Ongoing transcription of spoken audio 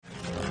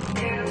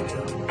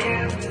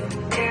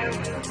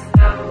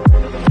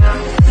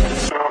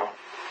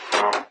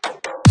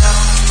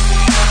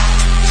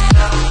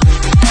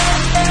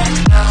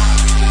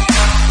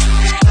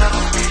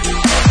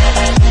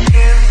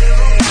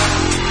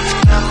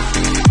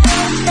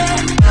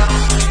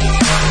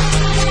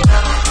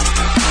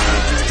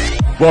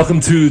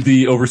Welcome to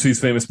the Overseas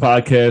Famous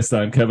Podcast.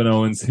 I'm Kevin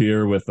Owens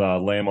here with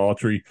Lamb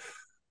Autrey.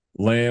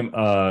 Lamb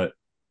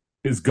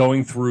is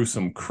going through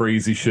some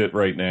crazy shit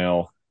right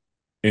now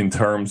in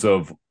terms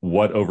of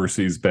what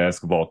overseas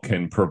basketball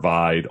can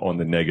provide on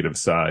the negative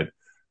side.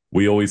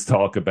 We always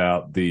talk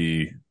about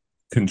the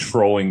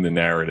controlling the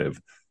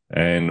narrative.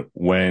 And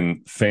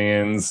when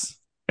fans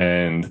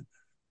and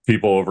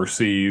people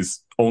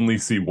overseas only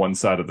see one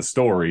side of the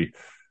story,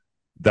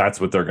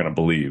 that's what they're going to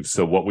believe.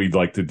 So what we'd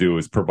like to do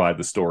is provide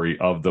the story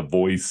of the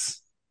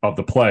voice of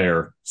the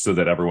player so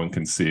that everyone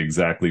can see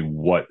exactly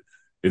what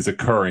is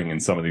occurring in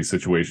some of these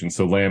situations.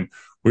 So Lamb,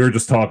 we were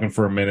just talking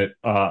for a minute,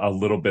 a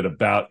little bit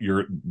about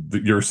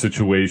your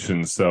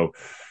situation. So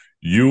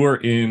you were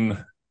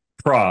in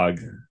Prague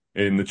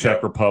in the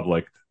Czech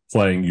Republic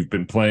playing. You've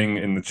been playing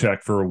in the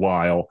Czech for a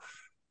while.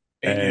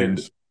 8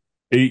 years.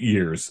 8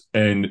 years.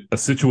 And a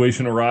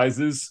situation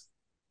arises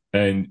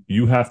and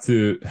you have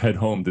to head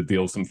home to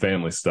deal with some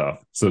family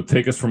stuff. So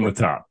take us from the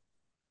top.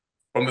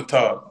 From the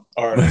top.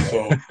 All right.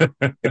 So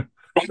from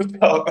the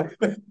top.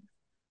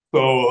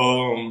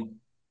 So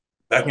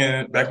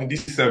back in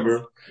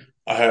December,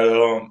 I had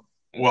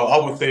well,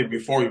 I would say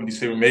before even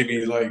December,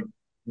 maybe like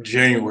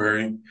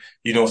January,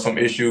 some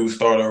issues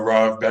started to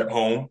arrive back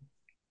home.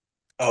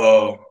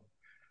 Uh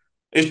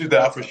Issues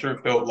that I for sure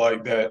felt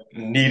like that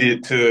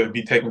needed to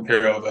be taken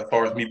care of as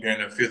far as me being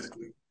there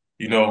physically.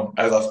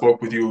 As I spoke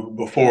with you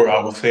before,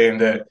 I was saying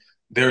that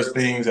there's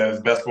things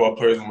as basketball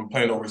players when we're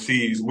playing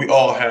overseas, we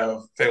all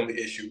have family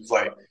issues.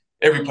 Like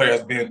every player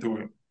has been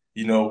through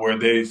it, where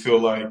they feel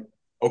like,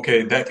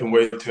 okay, that can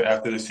wait till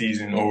after the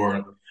season,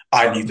 or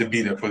I need to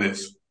be there for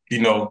this.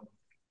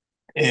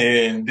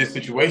 In this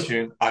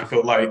situation, I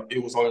felt like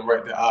it was only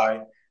right that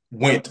I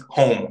went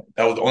home.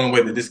 That was the only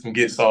way that this can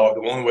get solved,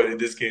 the only way that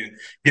this can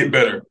get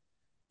better,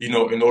 in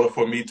order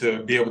for me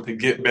to be able to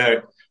get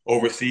back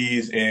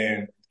overseas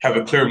and have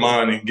a clear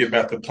mind and get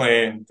back to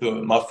playing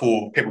to my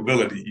full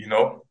capability.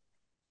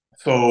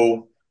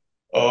 So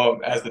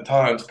as the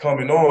time's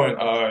coming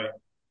on,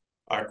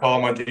 I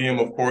called my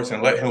GM, of course,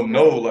 and let him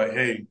know, like,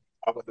 hey,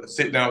 I want to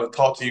sit down and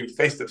talk to you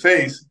face to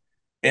face.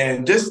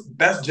 And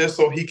that's just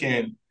so he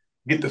can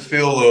get the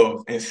feel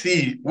of and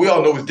see. We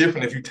all know it's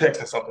different if you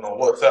texting something on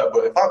WhatsApp,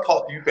 but if I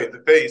talk to you face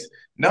to face,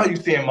 now you're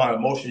seeing my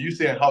emotion, you're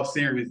seeing how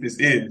serious this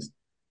is.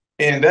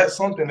 And that's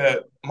something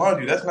that,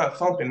 mind you, that's not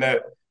something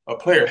that a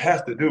player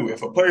has to do.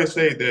 If a player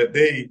say that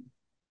they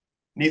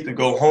need to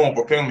go home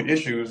for family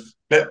issues,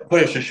 that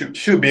player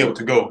should be able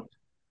to go.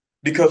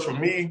 Because for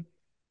me,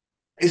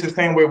 it's the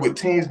same way with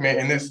teams, man.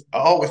 And this, I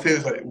always say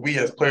this, like we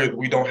as players,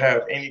 we don't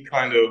have any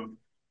kind of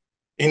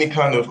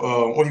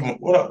what do you want,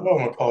 what I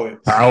want to call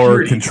it,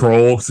 Power, security,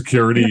 control,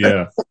 security.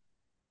 Yeah.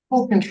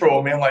 full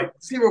control, man. Like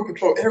zero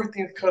control.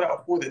 Everything's cut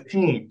out for the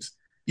teams.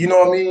 You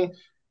know what I mean?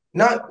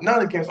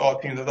 Not against all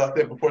teams, as I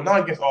said before.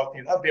 Not against all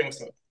teams. I've been with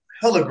some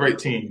hella great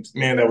teams,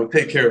 man, that would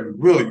take care of you.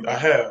 Really, I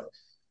have.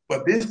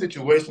 But this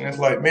situation is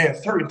like, man,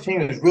 certain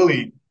teams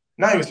really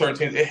not even certain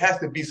teams. It has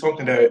to be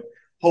something that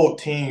hold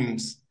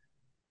teams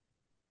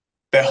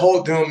that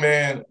hold them,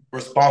 man,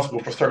 responsible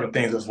for certain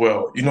things as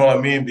well. You know what I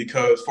mean?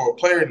 Because for a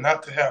player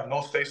not to have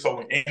no say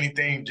so in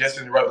anything, just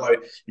in the right, like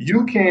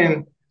you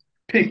can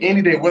pick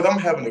any day, whether I'm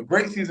having a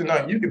great season or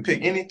not, you can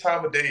pick any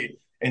time of day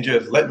and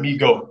just let me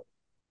go.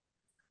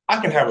 I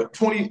can have a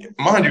 20,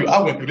 mind you,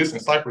 I went through this in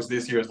Cyprus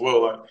this year as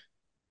well. Like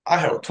I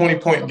have a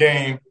 20-point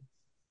game,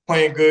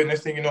 playing good.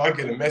 Next thing you know, I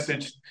get a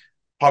message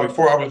probably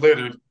 4 hours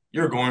later,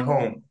 you're going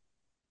home.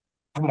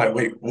 I'm like,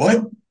 wait, what?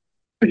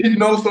 So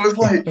it's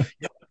like,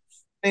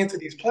 into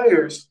these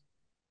players,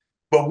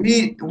 but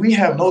we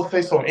have no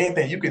say so on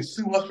anything. You can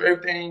sue us for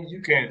everything.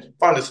 You can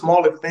find the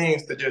smallest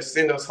things to just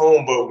send us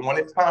home. But when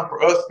it's time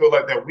for us to feel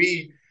like that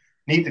we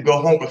need to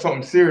go home for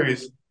something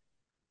serious,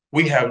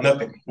 we have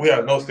nothing. We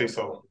have no say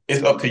so.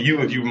 It's up to you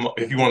if you want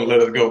to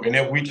let us go. And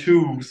if we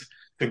choose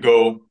to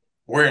go,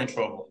 we're in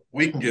trouble.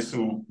 We can get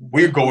sued.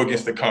 We go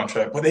against the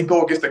contract, but they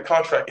go against the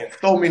contract in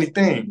so many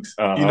things.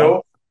 Uh You huh.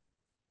 know.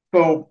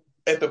 So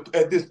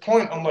at this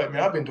point, I'm like,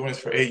 man, I've been doing this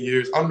for 8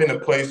 years. I'm in a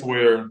place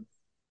where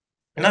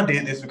and I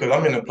did this because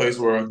I'm in a place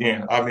where,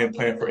 again, I've been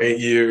playing for 8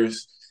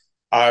 years.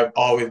 I've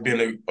always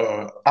been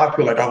I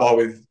feel like I've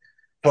always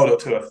held up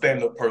to a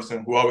stand-up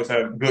person who always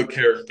had good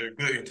character,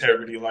 good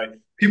integrity. Like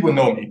people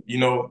know me,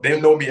 they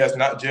know me as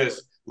not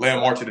just Lamb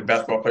Autrey, the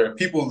basketball player.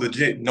 People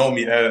legit know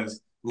me as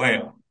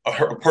Lamb,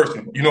 a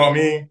person. You know what I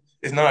mean?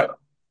 It's not,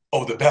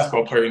 oh, the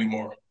basketball player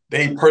anymore.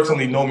 They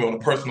personally know me on a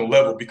personal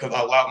level because I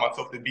allowed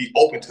myself to be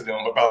open to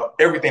them about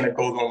everything that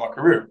goes on in my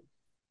career.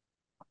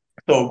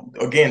 So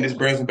again, this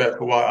brings me back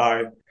to why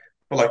I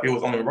feel like it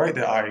was only right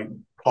that I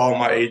call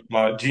my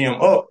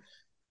GM up,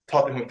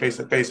 talk to him face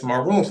to face in my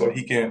room so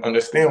he can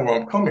understand where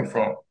I'm coming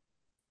from.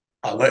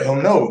 I let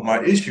him know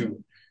my issue,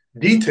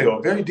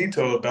 very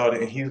detailed about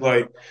it, and he's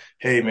like,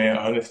 "Hey man,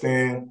 I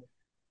understand.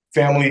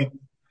 Family,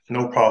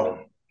 no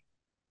problem.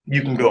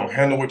 You can go.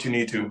 Handle what you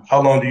need to.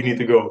 How long do you need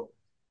to go?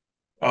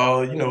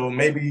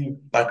 Maybe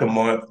like a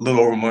month, a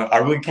little over a month. I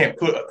really can't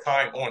put a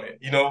time on it.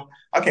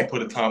 I can't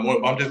put a time on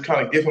it. I'm just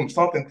kind of give him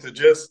something to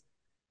just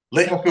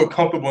let him feel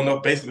comfortable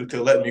enough basically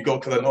to let me go.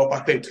 Because I know if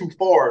I stay too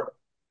far,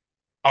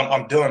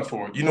 I'm done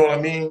for it. You know what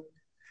I mean?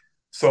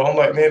 So I'm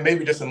like, man,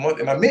 maybe just a month.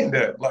 And I meant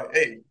that. Like,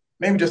 hey,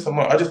 maybe just a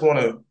month. I just want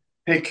to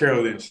take care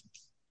of this.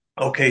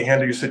 Okay,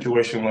 handle your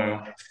situation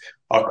well.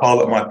 I'll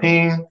call up my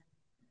team.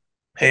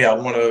 Hey, I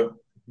want to,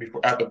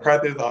 before after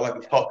practice, I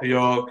like to talk to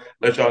y'all,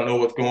 let y'all know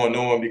what's going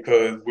on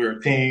because we're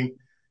a team.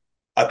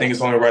 I think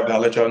it's only right that I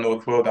let y'all know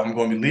as well that I'm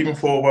going to be leaving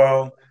for a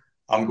while.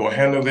 I'm going to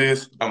handle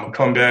this. I'm going to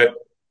come back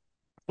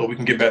so we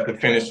can get back to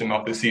finishing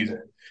off the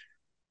season.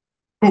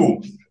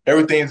 Cool.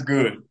 Everything's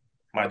good.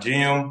 My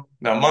GM,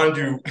 now mind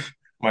you,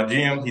 my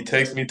GM, he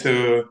takes me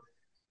to,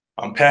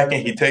 I'm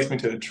packing, he takes me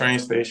to the train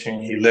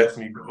station, he lets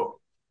me go.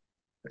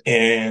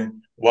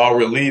 And while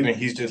we're leaving,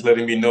 he's just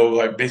letting me know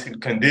like basic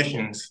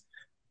conditions,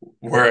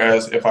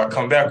 whereas if I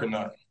come back or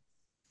not.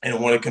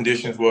 And one of the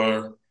conditions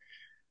were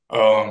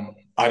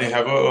I didn't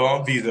have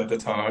a visa at the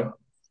time.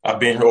 I've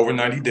been here over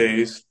 90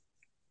 days.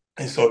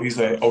 And so he's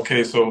like,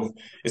 okay, so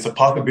it's a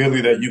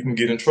possibility that you can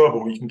get in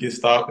trouble. You can get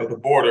stopped at the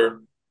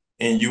border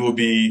and you will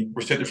be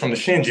restricted from the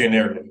Shenzhen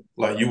area.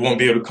 Like you won't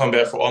be able to come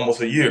back for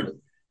almost a year.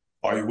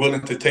 Are you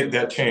willing to take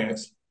that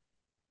chance?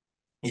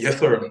 Yes,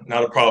 sir.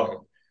 Not a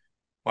problem.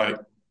 Like,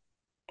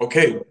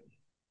 okay,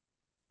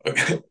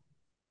 okay.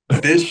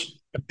 This,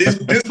 this,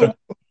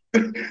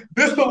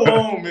 this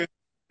alone, man,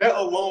 that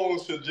alone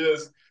should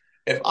just,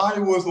 if I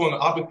was on the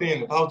opposite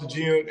end, if I was the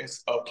GM and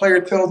a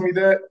player tells me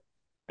that,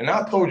 and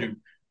I told you,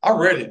 I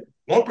read it.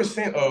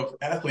 1% of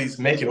athletes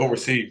make it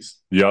overseas.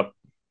 Yep.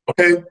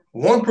 Okay?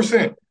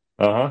 1%.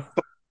 Uh-huh.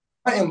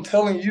 I am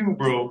telling you,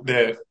 bro,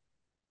 that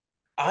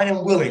I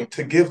am willing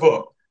to give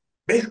up,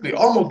 basically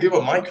almost give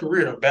up my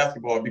career of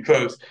basketball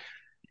because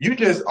you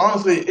just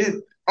honestly,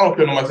 I don't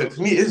care what nobody says.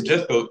 To me,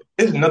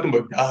 it's nothing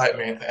but God,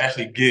 man, to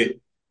actually get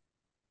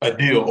a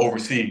deal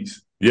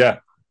overseas. Yeah.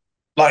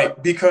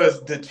 Like,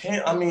 because the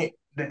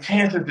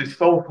chances is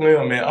so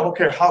slim, man. I don't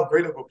care how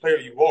great of a player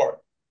you are.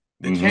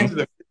 The Mm-hmm. chances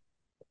are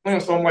slim.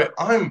 So I'm like,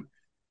 I'm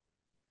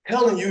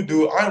telling you,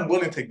 dude, I'm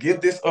willing to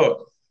give this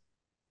up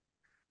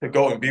to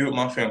go and be with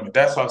my family.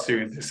 That's how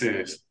serious this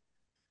is.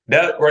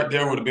 That right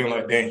there would have been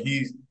like, dang,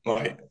 he's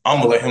like, I'm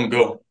gonna let him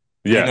go.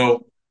 You Yeah.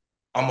 know,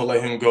 I'm gonna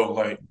let him go.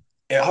 Like,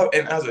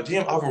 and as a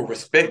GM, I will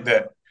respect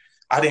that.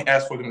 I didn't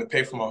ask for them to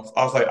pay for my.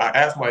 I was like, I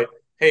asked my,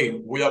 hey,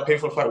 will y'all pay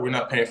for the flight? We're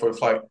not paying for the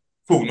flight.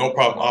 Cool, no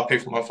problem. I'll pay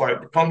for my flight.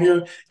 Come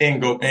here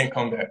and go and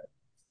come back.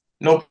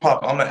 No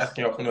problem. I'm not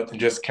asking y'all for nothing.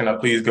 Just can I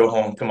please go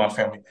home to my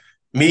family?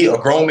 Me, a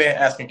grown man,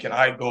 asking, can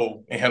I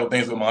go and handle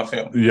things with my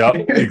family? Yep.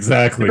 You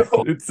Exactly.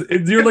 know,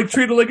 You're like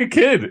treated like a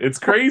kid. It's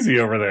crazy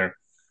over there.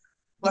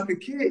 like a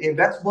kid, and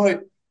that's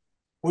what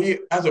we,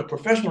 as a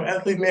professional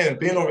athlete, man,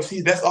 being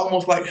overseas, that's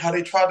almost like how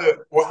they try to,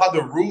 or how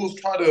the rules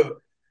try to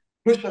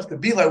push us to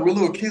be like we're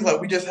little kids, like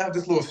we just have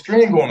this little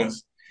string on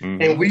us,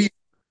 and Mm-hmm. we,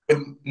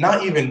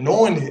 not even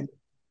knowing it,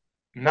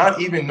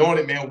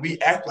 man, we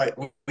act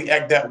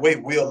that way.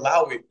 We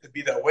allow it to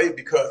be that way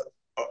because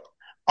uh,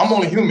 I'm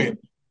only human.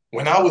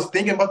 When I was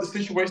thinking about the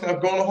situation I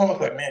was going home, I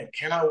was like, man,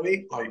 can I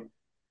wait? Like,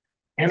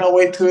 can I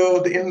wait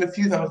till the end of the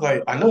season? I was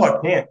like, I know I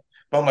can't,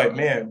 but I'm like,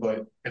 man,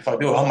 but if I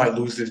do, I might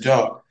lose this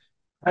job.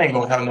 I ain't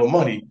gonna have no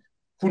money.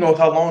 Who knows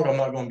how long I'm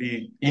not gonna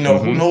be? Who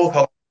Mm-hmm. knows how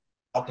long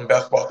I'm in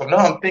basketball? So now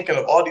I'm thinking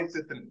of all these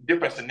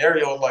different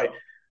scenarios, like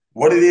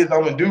what it is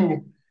I'm gonna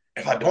do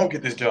if I don't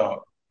get this job.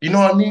 You know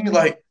what I mean?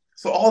 Like,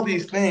 so all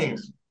these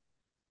things.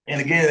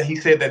 And again, he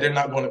said that they're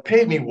not going to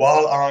pay me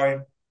while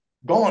I'm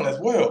gone as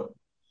well.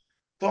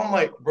 So I'm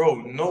like, bro,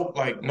 no,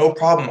 like no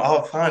problem.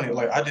 I'll sign it.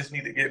 Like I just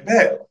need to get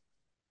back.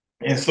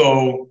 And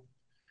so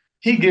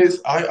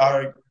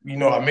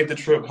I make the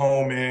trip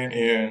home, man,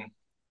 and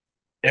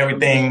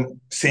everything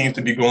seems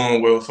to be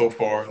going well so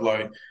far.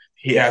 Like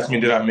he asked me,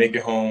 did I make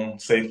it home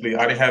safely?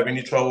 I didn't have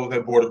any troubles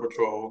at Border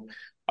Patrol.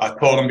 I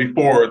told him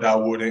before that I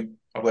wouldn't.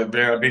 I'm like,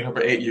 man, I've been here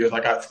for 8 years. I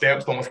got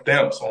stamps on my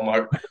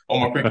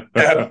freaking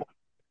passport,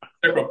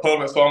 Czech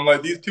Republic. So I'm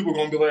like, these people are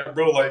gonna be like,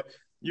 bro, like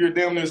you're a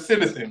damn near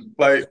citizen.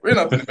 Like we're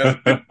not gonna mess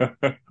with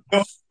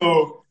you.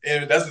 So,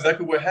 and that's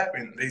exactly what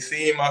happened. They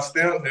seen my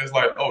stamp. It's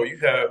like, oh, you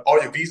have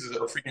all your visas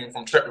are freaking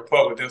from Czech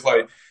Republic. It's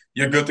like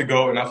you're good to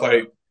go. And I was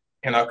like,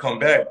 can I come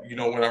back?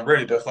 When I'm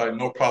ready. That's like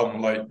no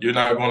problem. Like you're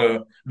not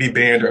gonna be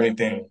banned or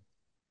anything.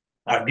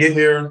 I get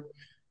here,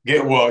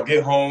 I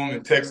get home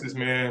in Texas,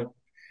 man,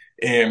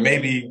 and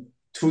maybe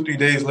 2, 3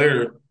 days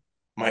later,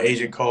 my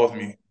agent calls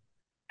me.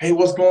 Hey,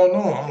 what's going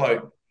on? I'm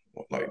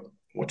like,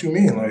 what you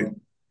mean?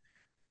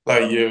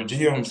 Like your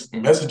GM's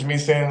messaged me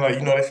saying like,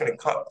 they finna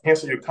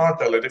cancel your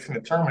contract, like they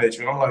finna terminate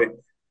you. And I'm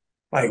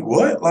like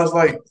what? I was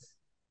like,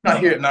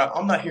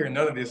 I'm not hearing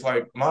none of this.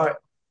 Like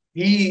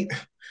he,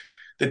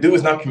 the dude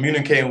is not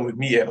communicating with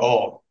me at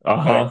all. Like,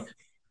 Uh-huh.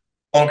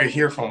 no longer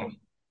hear from him.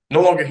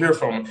 No longer hear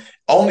from him.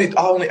 I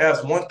only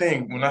asked one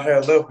thing when I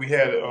had left. We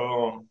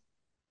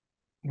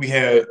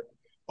had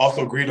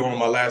also agreed on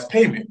my last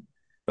payment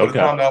for the Okay.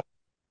 time that I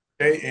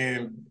was okay.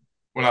 And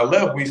when I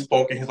left, we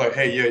spoke, and he's like,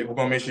 "Hey, yeah, we're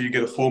gonna make sure you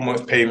get a full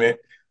month's payment.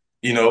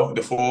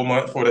 The full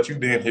month for that you've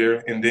been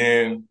here, and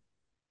then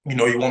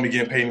you won't be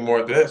getting paid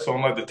anymore after that." So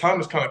I'm like, the time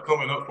is kind of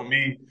coming up for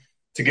me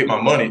to get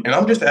my money. And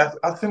I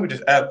simply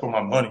just ask for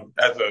my money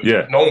as a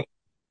Yeah. known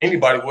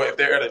anybody would if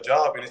they're at a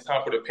job and it's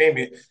time for the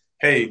payment.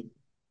 Hey,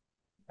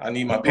 I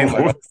need my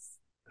payment. Like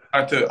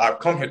I've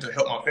come here to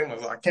help my family.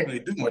 So I can't really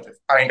do much if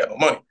I ain't got no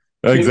money.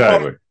 Can you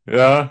come? Exactly.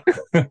 Yeah.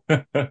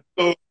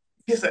 So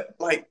gets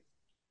like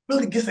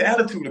really gets an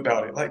attitude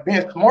about it. Like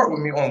being smart with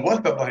me on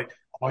WhatsApp, like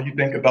all you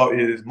think about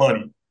is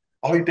money.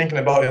 All you thinking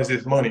about is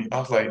this money. I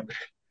was like,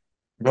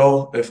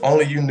 bro, if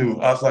only you knew.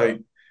 I was like,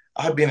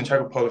 I've been in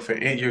Czech Republic for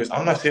 8 years.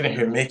 I'm not sitting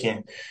here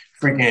making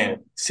freaking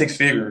six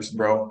figures,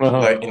 bro. Uh-huh.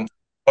 Like in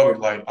public,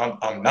 like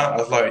I'm not. I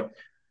was like,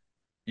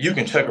 you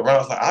can check around. I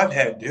was like, I've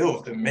had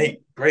deals to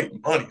make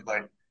great money,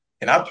 like,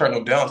 and I've turned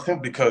them down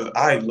simply because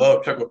I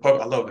love Czech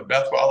Republic. I love the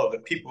basketball. I love the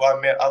people I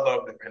met. I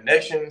love the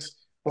connections.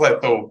 I was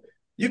like, so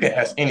you can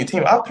ask any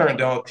team. I've turned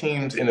down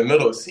teams in the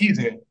middle of the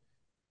season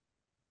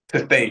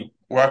to stay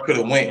where I could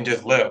have went and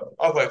just left.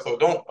 I was like, so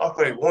don't. I was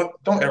like,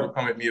 don't ever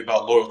come at me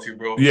about loyalty,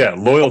 bro. Yeah,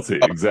 loyalty,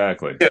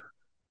 exactly. Yeah,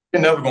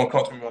 you're never gonna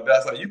come to me about that.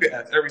 It's like you can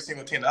ask every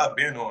single team that I've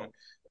been on,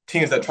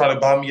 teams that try to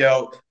buy me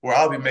out where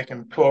I'll be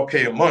making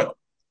 12K a month.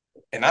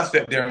 And I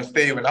sat there and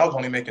stayed when I was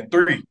only making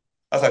three.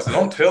 I was like, so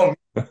don't tell me,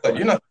 like,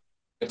 you're not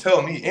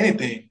telling me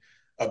anything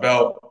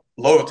about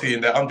loyalty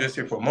and that I'm just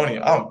here for money.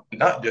 I'm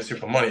not just here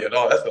for money at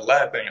all. That's the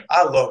last thing.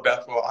 I love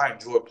basketball. I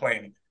enjoy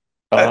playing.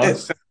 That Uh-huh.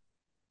 is,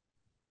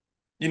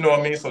 you know what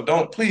I mean? So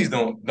please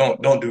don't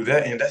do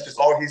that. And that's just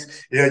all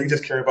yeah, you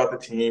just care about the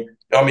team.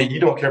 I mean, you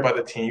don't care about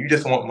the team. You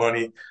just want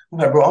money. I'm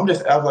like, bro, I'm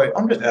just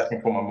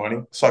asking for my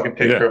money so I can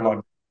take Yeah. care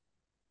of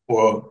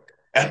well,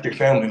 ask your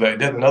family. Like,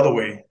 there's another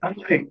way. I'm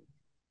like,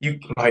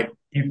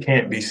 you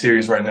can't be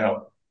serious right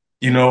now,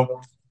 you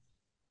know?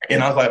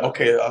 And I was like,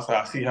 okay. I was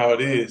like, I see how it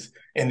is.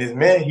 And this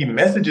man, he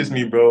messages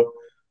me, bro.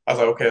 I was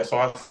like, okay. So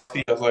I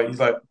see. I was like, he's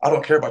like, I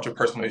don't care about your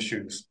personal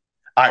issues.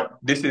 I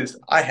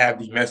have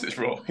the message,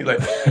 bro. He's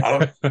like,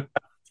 I don't.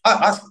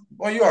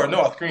 Well, you already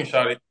know. I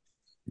screenshot it. Like,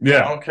 I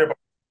Yeah. don't care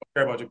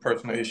about your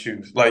personal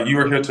issues. Like, you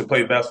were here to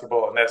play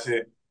basketball, and that's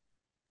it.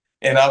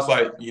 And I was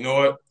like, you know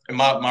what? And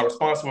my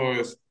response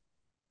was,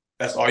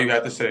 that's all you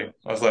had to say.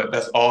 I was like,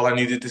 that's all I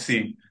needed to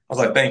see. I was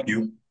like, thank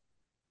you.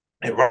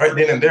 And right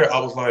then and there, I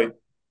was like,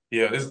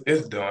 yeah,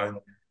 it's done.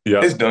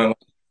 Yeah. It's done.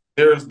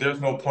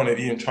 There's no point in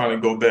even trying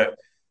to go back.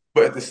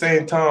 But at the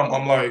same time,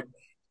 I'm like,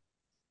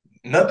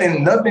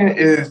 nothing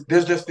is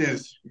there's just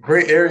this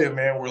gray area,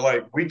 man, where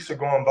like weeks are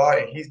going by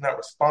and he's not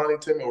responding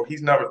to me or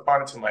he's not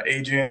responding to my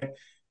agent.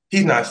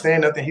 He's not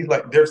saying nothing. He's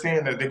like, they're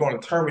saying that they're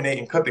going to terminate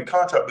and cut the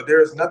contract, but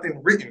there is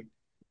nothing written.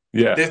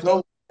 Yeah. There's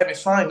no haven't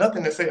signed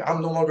nothing to say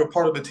I'm no longer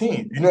part of the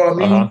team. You know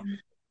what I Uh-huh. mean?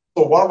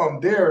 So while I'm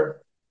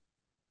there,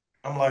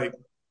 I'm like,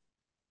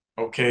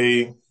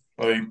 okay,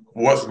 like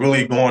what's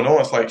really going on?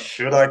 It's like,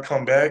 should I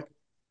come back?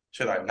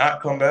 Should I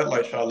not come back?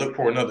 Like, should I look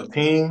for another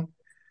team?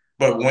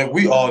 But when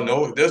we all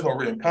know if there's no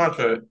written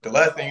contract, the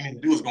last thing you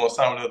need to do is go and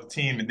sign with another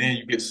team and then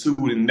you get sued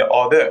and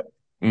all that.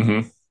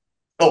 Mm-hmm.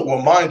 Oh,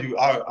 well, mind you,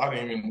 I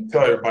didn't even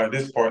tell everybody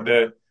this part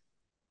that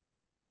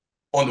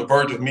on the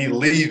verge of me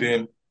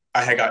leaving,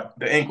 I had got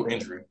the ankle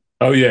injury.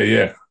 Oh yeah,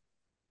 yeah.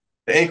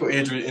 The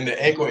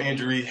ankle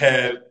injury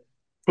had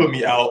put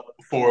me out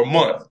for a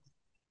month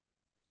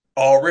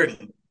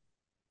already.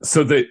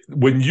 So that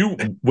when you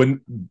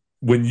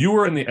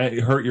were in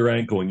the hurt your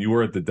ankle and you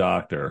were at the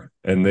doctor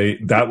and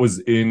that was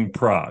in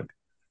Prague.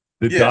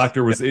 The Yes,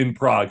 doctor was in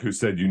Prague who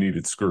said you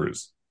needed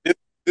screws. this,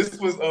 this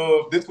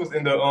was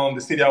in the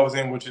city I was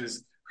in, which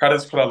is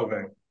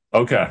Kralove.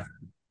 Okay.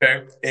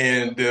 Okay.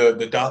 And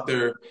the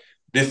doctor,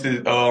 this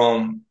is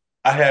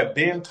I had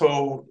been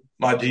told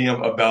my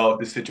GM about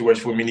the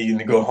situation with me needing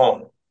to go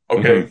home.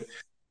 Mm-hmm. Okay.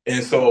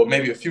 And so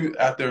maybe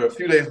after a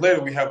few days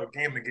later, we have a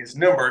game against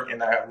Nuremberg,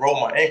 and I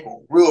rolled my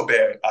ankle real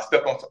bad. I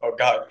stepped on a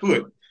guy's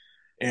foot,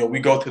 and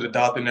we go to the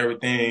doctor and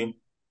everything.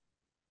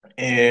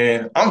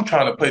 And I'm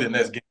trying to play the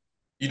next game.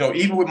 You know,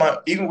 even with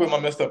my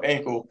messed up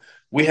ankle,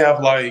 we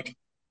have like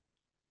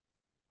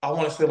I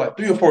want to say like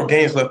 3 or 4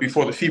 games left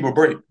before the FIBA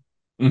break.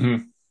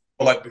 Mm-hmm.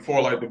 Or like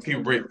before like the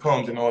FIBA break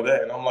comes and all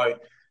that. And I'm like,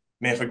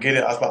 man, forget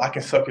it. I was like, I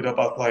can suck it up.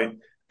 I was like,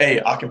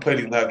 hey, I can play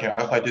these last games.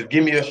 I was like, just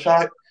give me a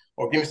shot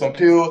or give me some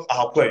pills,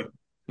 I'll play.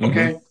 Mm-hmm.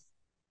 Okay.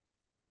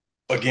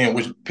 Again,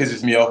 which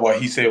pisses me off why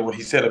he said what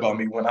he said about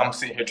me when I'm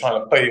sitting here trying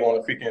to play on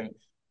a freaking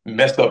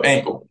messed up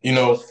ankle, you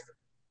know?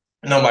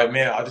 And I'm like,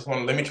 man, I just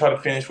want to let me try to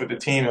finish with the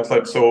team. It's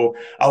like, so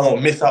I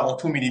won't miss out on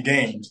too many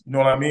games. You know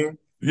what I mean?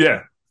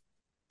 Yeah.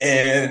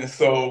 And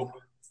so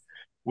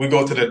we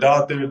go to the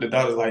doctor. The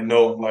doctor's like,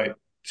 no, like,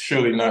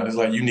 surely not. It's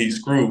like, you need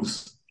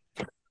screws.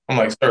 I'm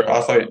like, sir, I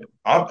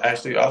was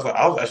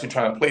actually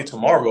trying to play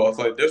tomorrow. I was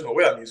like, there's no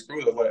way I need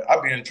screws. I was like,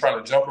 I've been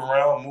trying to jump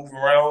around, move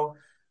around.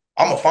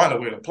 I'm gonna find a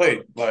way to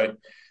play. Like,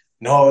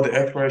 no, the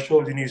X-ray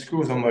shows you need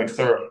screws. I'm like,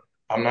 sir,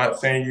 I'm not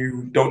saying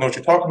you don't know what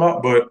you're talking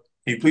about, but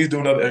can you please do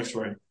another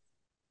X-ray?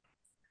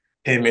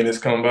 10 minutes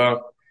come by.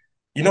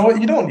 You know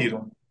what? You don't need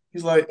them.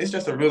 He's like, it's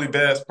just a really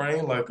bad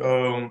sprain. Like,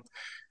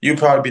 you'll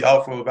probably be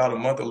out for about a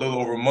month, a little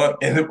over a month.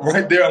 And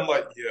right there, I'm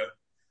like, yeah.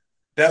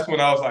 That's when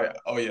I was like,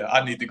 oh yeah,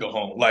 I need to go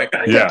home. Like,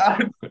 Yeah. I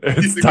need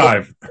It's to go.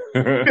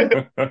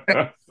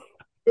 time.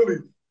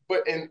 really.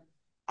 But and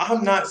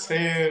I'm not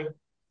saying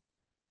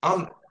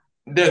I'm.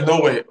 There's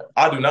no way.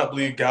 I do not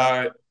believe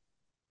God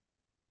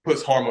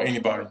puts harm on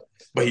anybody,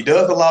 but He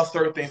does allow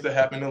certain things to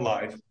happen in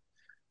life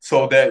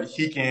so that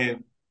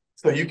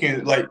so you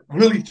can like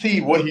really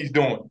see what He's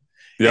doing.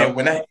 And Yep.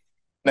 when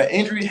that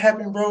injury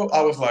happened, bro,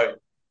 I was like,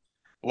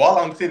 while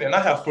I'm sitting, and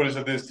I have footage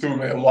of this too,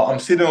 man. While I'm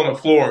sitting on the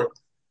floor,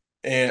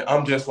 and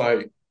I'm just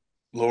like,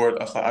 Lord,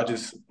 I was like,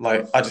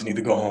 I just need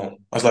to go home.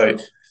 I was like,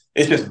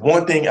 it's just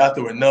one thing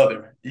after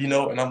another, and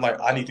I'm like,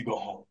 I need to go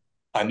home.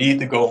 I need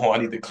to go home. I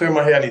need to clear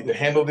my head. I need to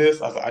handle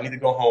this. I was like, I need to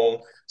go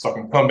home so I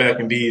can come back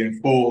and be in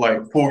full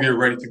gear,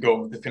 ready to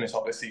go to finish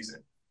off the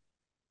season.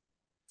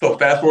 So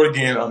fast forward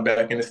again, I'm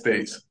back in the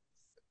States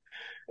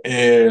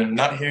and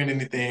not hearing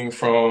anything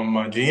from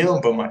my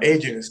GM, but my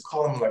agent is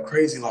calling me like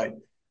crazy, like,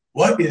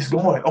 what is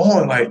going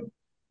on? Like,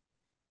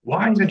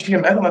 why is the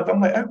GM acting like that?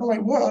 I'm like, acting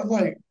like what? I was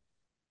like,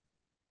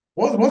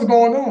 what's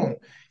going on?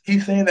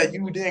 He's saying that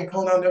you didn't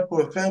come down there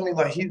for a family.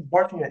 Like he's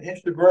watching your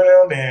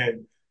Instagram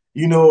and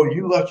you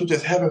like you're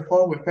just having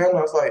fun with family.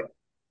 I was like,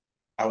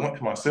 I went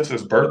to my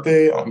sister's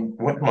birthday. I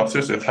went to my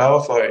sister's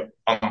house. Like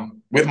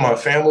I'm with my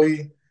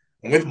family.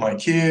 I'm with my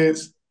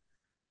kids.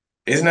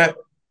 Isn't that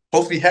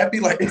supposed to be happy?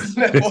 Like isn't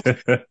that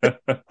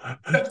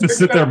supposed Just isn't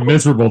sit there that supposed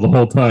miserable the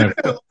whole time.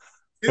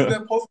 isn't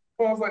that supposed to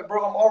I was like,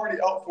 bro, I'm already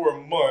out for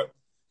a month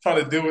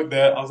trying to deal with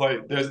that. I was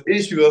like, there's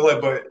issues. I was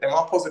like, but am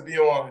I supposed to be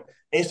on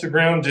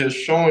Instagram just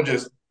showing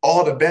just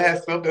all the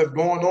bad stuff that's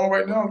going on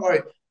right now?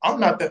 Like, I'm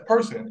not that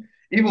person.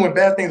 Even when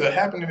bad things are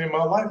happening in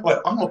my life, like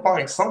I'm gonna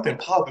find something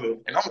positive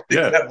and I'm gonna stick to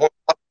Yeah. that one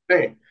positive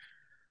thing.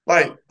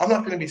 Like, I'm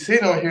not gonna be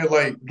sitting on here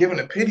like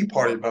giving a pity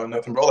party about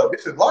nothing, bro. Like,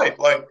 this is life.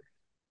 Like,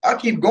 I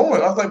keep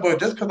going. I was like,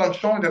 but just because I'm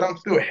showing that I'm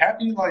still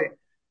happy, like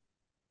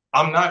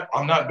I'm not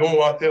doing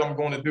what I said I'm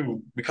going to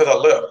do because I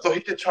left. So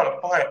he's just trying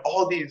to find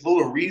all these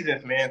little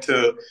reasons, man,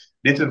 to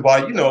this is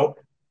why,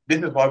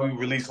 this is why we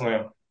released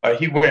Lamb. Like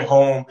he went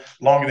home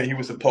longer than he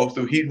was supposed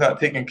to. He's not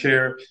taking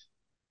care.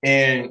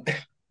 And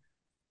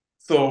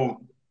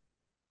so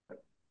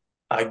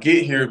I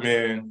get here,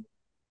 man,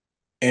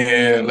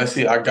 and let's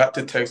see, I got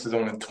to Texas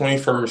on the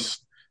 21st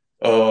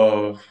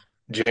of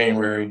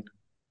January,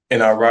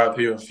 and I arrived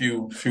here a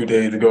few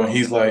days ago, and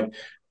he's like,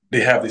 they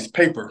have this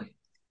paper.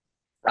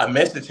 I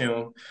messaged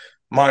him,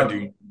 mind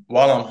you,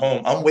 while I'm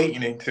home. I'm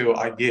waiting until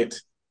I get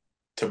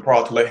to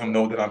Prague to let him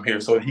know that I'm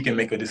here so he can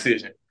make a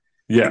decision.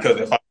 Yeah.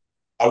 Because if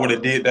I would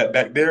have did that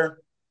back there,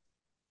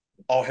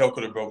 all hell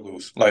could have broke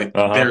loose. Like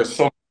Uh-huh. there's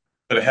so much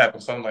that have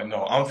happened. So I'm like,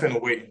 no, I'm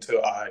finna wait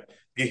until I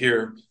get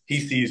here. He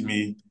sees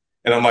me,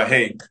 and I'm like,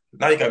 hey,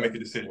 now you gotta make a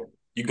decision.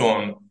 You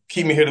going to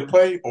keep me here to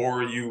play,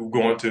 or are you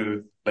going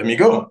to let me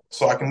go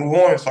so I can move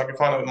on, so I can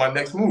find out my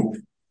next move?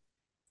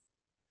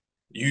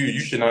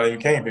 You should not even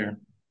came here.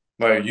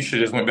 Like you should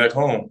just went back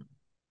home.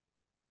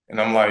 And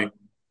I'm like,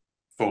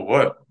 for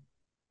what?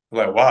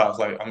 Like, why? It's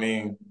like, I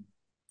mean,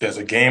 there's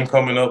a game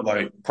coming up.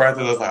 Like,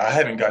 practice. I was like, I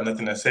haven't got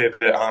nothing to say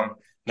that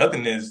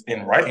nothing is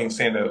in writing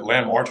saying that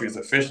Lamb Autrey is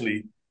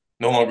officially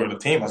no longer the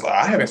team. I was like,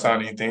 I haven't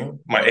signed anything.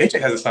 My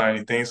agent hasn't signed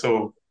anything,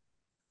 so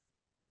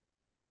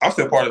I'm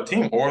still part of the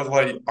team. Or it's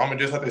like I'm gonna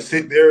just have to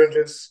sit there and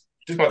just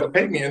about to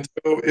pay me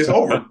until it's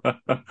over. Oh,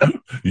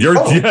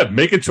 Yeah,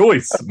 make a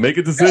choice, make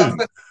a yeah. I was decision.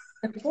 like,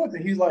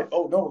 and he's like,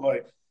 oh no,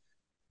 like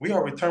we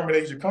already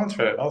terminated your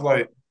contract. I was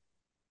like,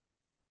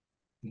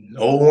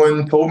 no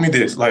one told me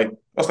this. Like, I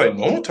was like,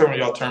 no one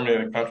y'all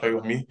terminated a contract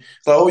with me.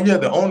 It's like, oh yeah,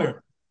 the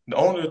owner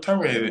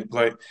terminated it.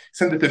 Like,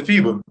 sent it to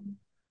FIBA.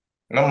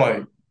 And I'm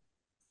like,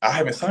 I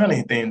haven't signed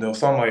anything though.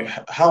 So I'm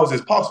like, how is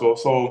this possible?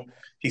 So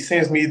he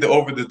sends me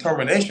over the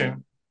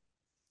termination,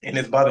 and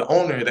it's by the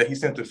owner that he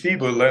sent to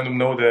FIBA, letting them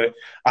know that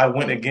I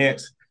went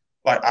against,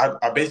 like,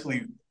 I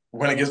basically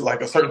went against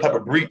like a certain type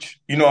of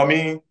breach. You know what I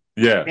mean?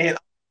 Yeah. And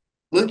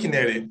looking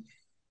at it,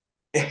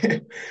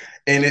 and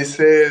it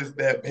says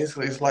that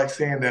basically it's like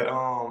saying that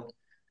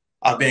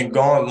I've been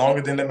gone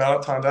longer than the amount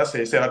of times I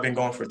said. It said I've been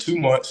gone for 2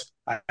 months.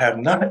 I have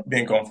not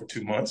been gone for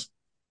 2 months.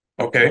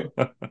 Okay.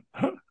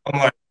 I'm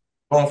like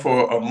gone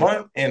for a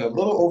month and a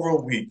little over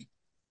a week.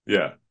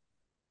 Yeah.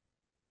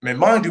 Man,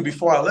 mind you,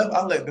 before I left,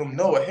 I let them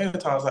know ahead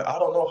of time. I was like, I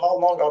don't know how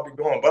long I'll be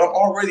gone, but I'm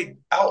already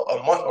out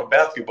a month of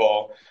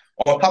basketball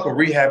on top of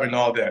rehab and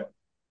all that.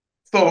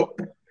 So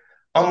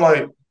I'm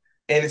like,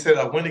 and it said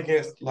I went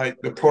against like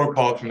the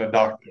protocols from the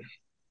doctor.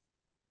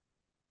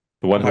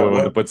 The one I'm who like,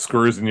 wanted to what? put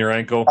screws in your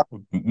ankle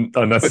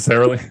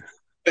unnecessarily.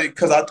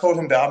 Because I told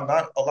him that I'm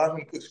not allowing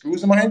him to put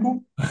screws in my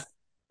ankle.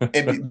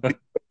 And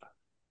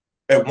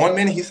at 1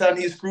 minute he said I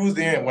need screws.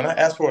 Then when I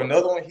asked for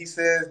another one, he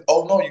says,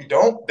 "Oh no, you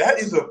don't."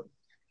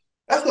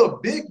 That's a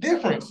big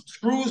difference.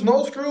 Screws,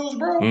 no screws,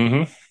 bro.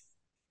 Hmm.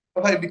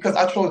 I'm like because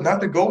I chose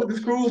not to go with the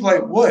screws.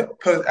 Like what?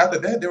 Because after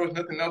that there was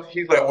nothing else.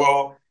 He's like,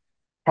 "Well,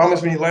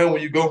 promise me, Len,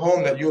 when you go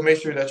home that you'll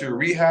make sure that you're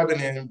rehabbing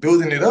and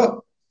building it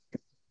up."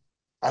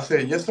 I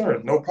said, "Yes,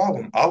 sir, no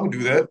problem. I will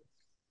do that."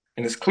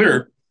 And it's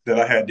clear that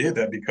I had did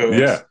that Yeah. because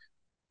I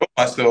put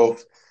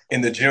myself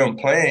in the gym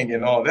playing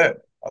and all that.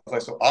 I was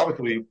like, so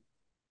obviously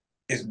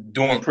it's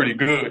doing pretty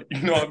good.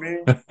 You know what I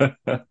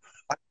mean?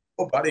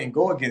 I didn't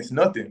go against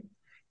nothing.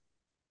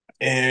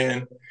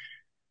 And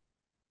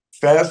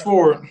fast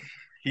forward,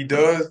 it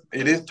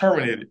is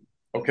terminated,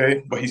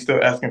 okay? But he's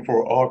still asking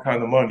for all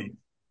kind of money,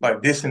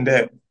 like this and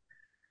that.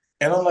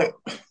 And I'm like,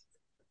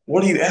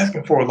 what are you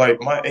asking for?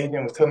 Like my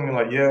agent was telling me,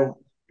 like, yeah,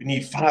 we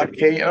need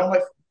 5K. And I'm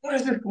like, what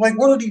is this? Like,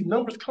 what are these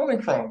numbers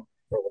coming from?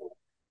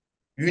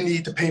 You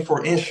need to pay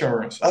for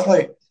insurance. I was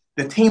like,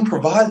 the team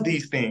provides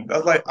these things. I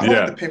was like, I don't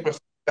have Yeah. to pay for something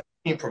that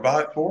the team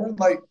provide for.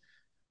 Like,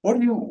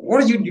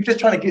 you're just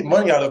trying to get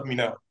money out of me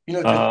now.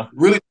 Just Uh-huh.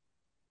 really,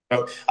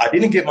 I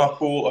didn't get my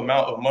full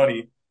amount of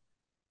money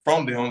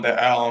from them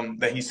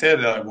that he said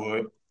that I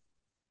would.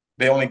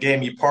 They only gave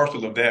me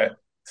partial of that,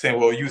 saying,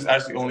 well, you was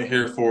actually only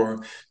here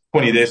for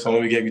 20 days, so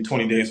we gave you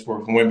 20 days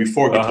for from when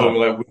before you told Uh-huh. me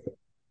like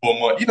 1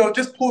 month.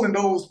 Just pulling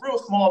those real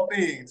small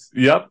things.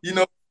 Yep. You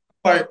know,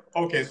 like,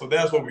 okay, so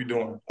that's what we're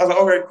doing. I was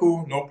like, okay,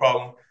 cool, no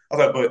problem. I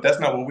was like, but that's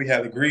not what we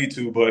had agreed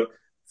to, but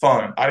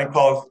fine. I didn't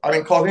cause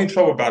any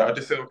trouble about it. I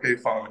just said, okay,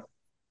 fine.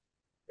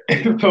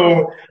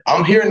 So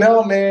I'm here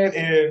now, man,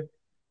 and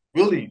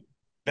really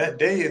that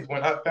day is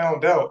when I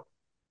found out,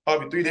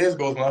 probably 3 days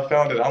ago is when I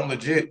found that I'm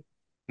legit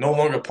no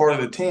longer part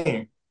of the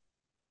team.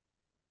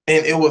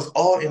 And it was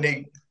all in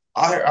a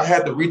I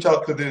had to reach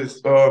out to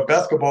this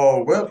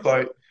basketball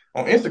website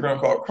on Instagram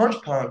called Crunch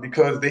Time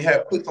because they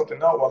had put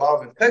something out while I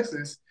was in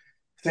Texas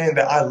saying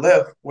that I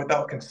left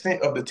without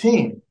consent of the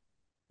team.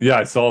 Yeah,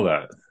 I saw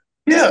that.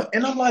 Yeah,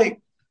 and I'm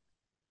like,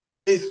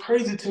 it's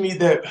crazy to me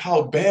that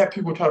how bad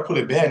people try to put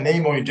a bad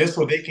name on you just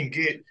so they can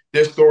get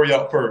their story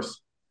out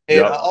first.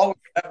 And I Yep. always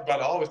laugh about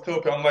it. I always tell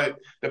people, I'm like,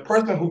 the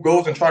person who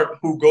goes and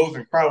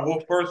cry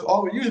wolf first,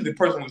 always usually the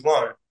person who's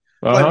lying.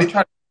 Like Uh-huh. they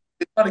try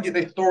to get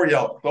their story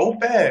out so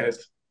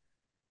fast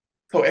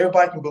so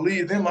everybody can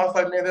believe them. I was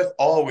like, man, there's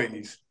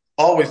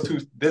always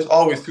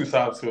two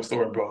sides to a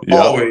story, bro. Yep.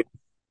 Always.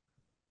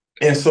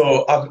 And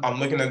so I'm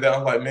looking at that.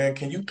 I'm like, man,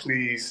 can you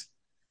please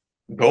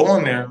go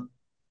on there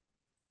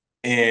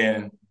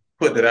and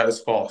put that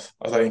as false?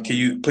 I was like, can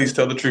you please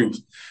tell the truth?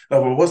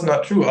 Like, well, what's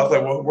not true? I was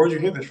like, well, where'd you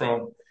hear this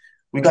from?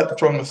 We got it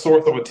from the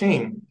source of a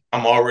team.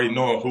 I'm already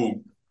knowing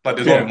who. Like,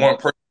 there's Yeah. only one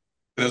person.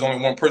 There's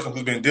only one person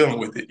who's been dealing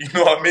with it. You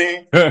know what I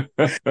mean?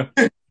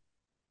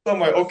 So I'm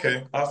like,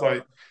 okay. I was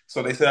like,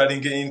 so they said I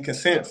didn't get any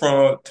consent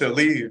from to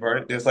leave,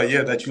 right? It's like,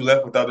 yeah, that you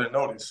left without their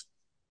notice.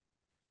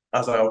 I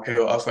was like, okay.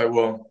 I was like,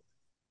 well,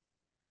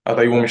 I was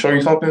like, you want me to show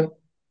you something?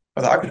 I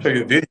was like, I can show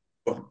you a video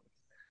of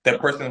that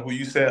person who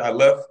you said I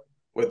left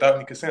without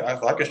any consent. I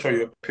was like, I can show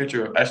you a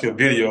picture, actually a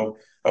video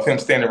of him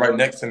standing right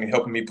next to me,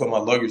 helping me put my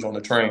luggage on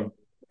the train.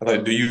 I was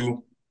like, do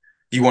you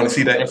want to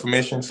see that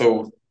information?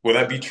 So will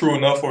that be true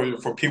enough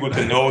for people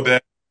to know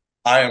that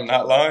I am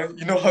not lying?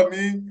 You know what I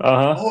mean?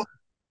 Uh-huh. Oh,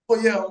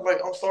 oh yeah. I'm like,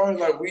 I'm sorry.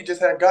 Like we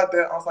just had got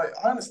that. I was like,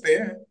 I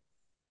understand.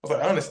 I was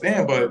like, I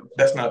understand, but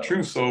that's not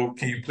true. So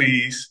can you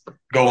please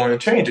go on and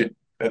change it?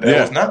 That was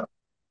Yeah. not.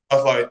 I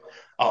was like,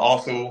 I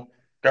also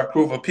got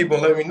proof of people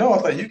letting me know. I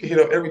was like, you can hit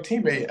up every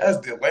teammate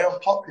as the Lamb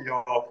talk to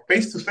y'all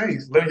face to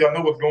face, letting y'all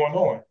know what's going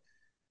on.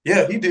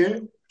 Yeah, he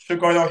did.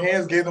 Shook all y'all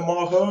hands, gave them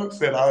all hugs,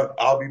 said,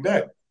 I'll be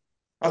back.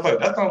 I was like,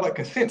 that sounds like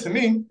consent to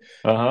me.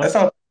 That Uh-huh.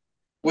 sounds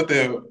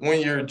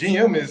when your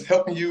GM is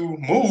helping you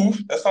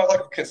move, that sounds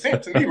like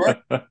consent to me,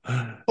 right?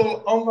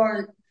 So I'm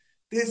like,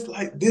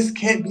 this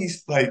can't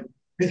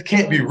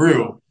be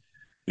real.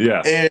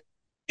 Yeah. And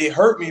it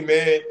hurt me,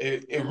 man.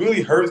 It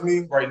really hurts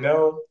me right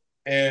now.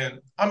 And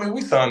I mean,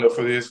 we signed up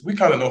for this. We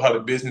kind of know how the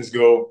business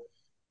go,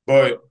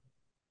 but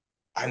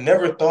I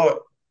never thought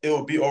it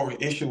would be over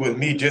an issue with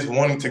me just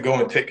wanting to go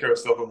and take care of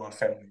stuff with my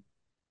family.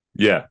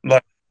 Yeah.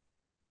 Like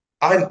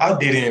I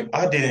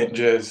didn't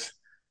just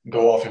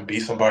go off and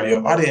beat somebody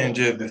up. I didn't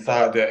just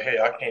decide that, hey,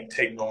 I can't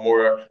take no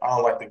more. I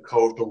don't like the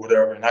coach or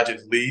whatever, and I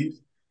just leave.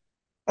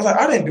 I was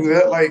like, I didn't do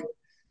that. Like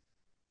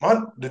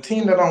the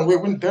team that I'm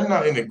with, they're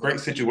not in a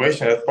great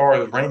situation as far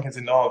as rankings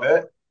and all that. I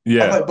was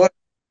Yeah. like, but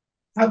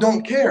I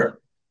don't care.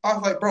 I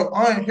was like, bro,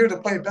 I ain't here to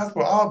play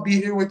basketball. I'll be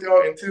here with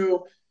y'all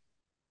until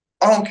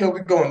I don't care if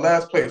we go in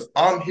last place.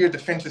 I'm here to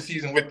finish the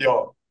season with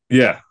y'all.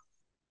 Yeah.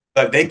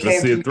 Like they Let's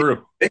came see to it me.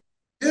 through. They,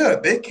 yeah,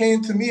 they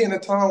came to me in a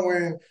time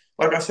when,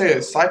 like I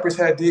said, Cypress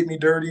had did me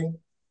dirty.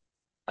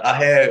 I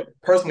had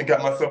personally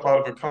got myself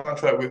out of a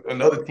contract with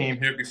another team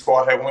here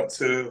before I had went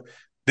to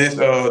this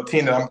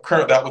team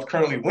that was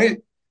currently with.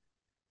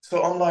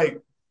 So I'm like,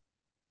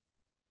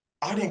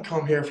 I didn't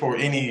come here for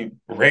any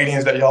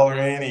ratings that y'all are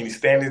in, any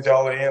standings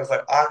y'all are in. It's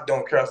like I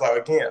don't care. It's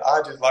like again,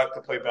 I just like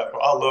to play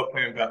basketball. I love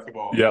playing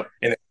basketball. Yep.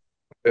 And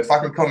if I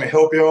can come and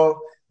help y'all,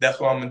 that's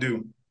what I'm gonna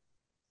do.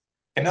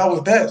 And that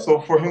was that. So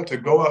for him to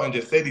go out and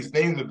just say these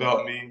things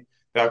about me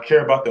that I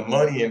care about the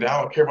money and that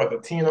I don't care about the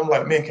team, I'm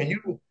like, man, can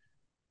you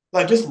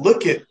like just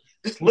look at it.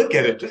 Just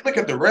look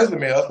at the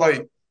resume. I was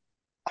like,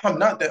 I'm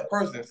not that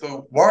person.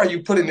 So why are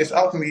you putting this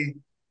out for me?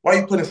 Why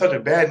are you putting such a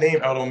bad name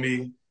out on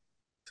me?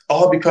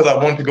 All because I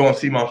wanted to go and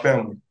see my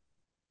family.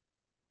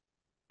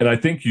 And I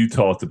think you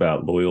talked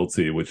about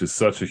loyalty, which is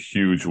such a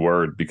huge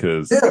word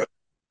because Yeah.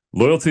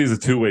 Loyalty is a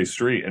two-way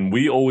street, and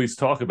we always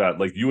talk about,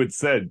 like you had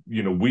said,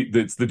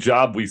 it's the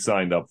job we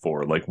signed up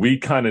for. Like, we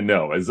kind of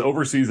know as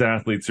overseas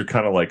athletes, you're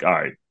kind of like, all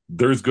right,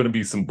 there's going to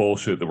be some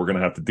bullshit that we're going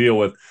to have to deal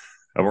with,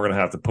 and we're going to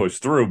have to push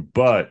through.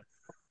 But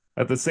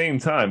at the same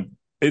time,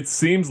 it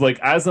seems like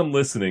as I'm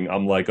listening,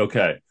 I'm like,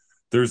 okay,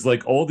 there's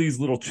like all these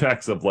little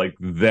checks of like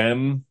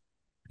them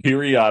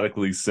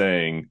periodically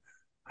saying,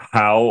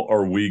 how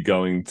are we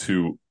going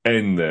to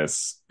end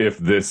this if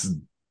this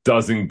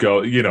doesn't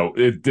go,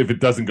 if it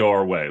doesn't go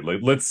our way? Like,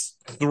 let's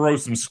throw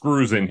some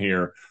screws in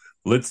here.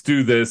 Let's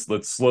do this.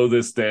 Let's slow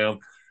this down.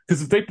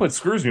 Because if they put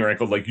screws in your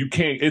ankle, like you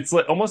can't, it's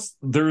like almost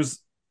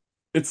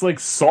it's like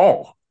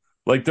Saul.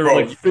 Like they're Bro,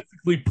 like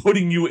physically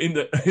putting you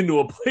into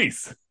a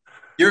place.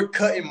 you're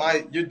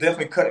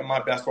definitely cutting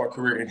my basketball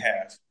career in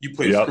half. You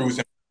put Yep. screws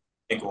in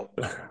my ankle.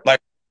 Like,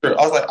 sure.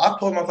 I was like, I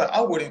told him, I was like,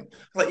 I wouldn't, I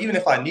was like, even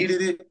if I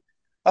needed it,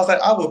 I was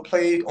like, I would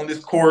play on this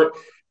court.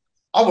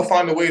 I would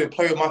find a way to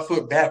play with my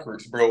foot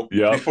backwards, bro,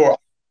 Yep. before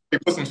I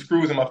put some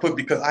screws in my foot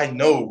because I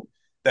know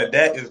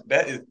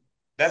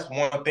that's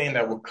one thing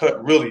that will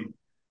really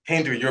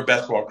hinder your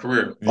basketball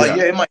career. Like, Yeah.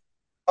 yeah, it might be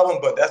a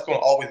problem, but that's going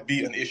to always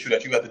be an issue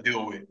that you have to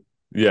deal with.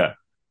 Yeah.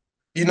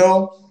 You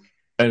know?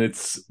 And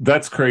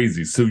that's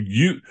crazy. So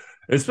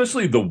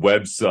especially the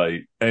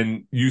website,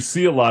 and you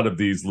see a lot of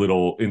these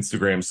little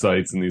Instagram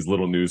sites and these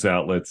little news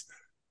outlets,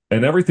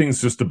 and everything's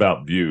just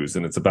about views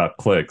and it's about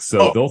clicks.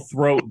 So Oh,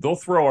 they'll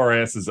throw our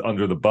asses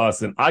under the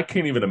bus. And I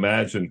can't even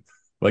imagine,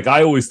 like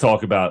I always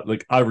talk about,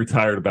 like I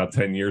retired about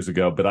 10 years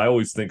ago, but I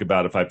always think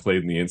about if I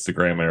played in the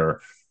Instagram era,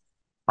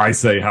 I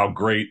say how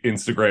great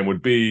Instagram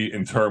would be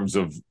in terms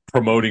of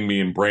promoting me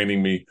and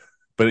branding me.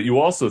 But you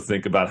also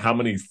think about how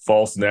many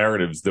false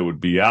narratives that would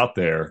be out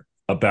there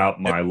about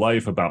my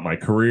life, about my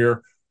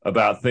career,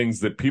 about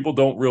things that people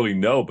don't really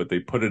know, but they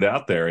put it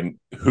out there. And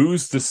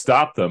who's to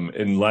stop them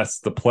unless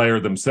the player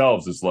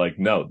themselves is like,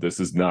 no, this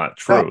is not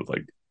yeah, true.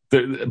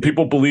 Like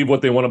people believe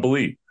what they want to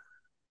believe.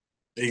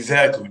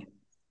 exactly.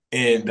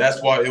 And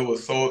that's why it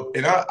was so.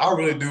 And I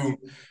really do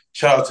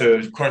shout out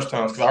to Crunch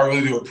Times because I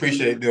really do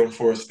appreciate them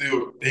for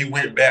still. They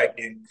went back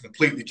and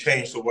completely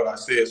changed to what I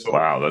said. So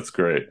Wow, that's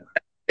great.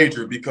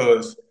 major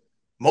because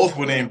most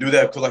wouldn't even do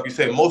that because, like you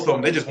said, most of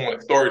them they just want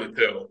a story to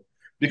tell.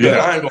 Because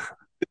Yeah. I ain't gonna.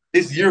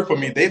 This year for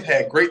me, they've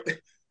had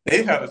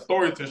a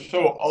story to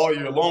show all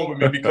year long with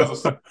me because of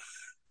something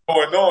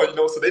going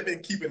on. So they've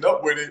been keeping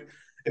up with it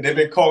and they've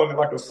been calling it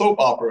like a soap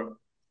opera,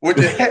 which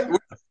it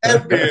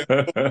has been.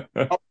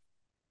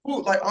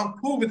 Cool. Like I'm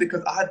cool with it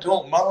because I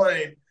don't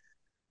mind.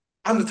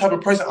 I'm the type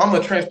of person. I'm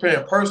a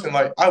transparent person.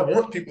 Like I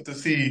want people to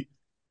see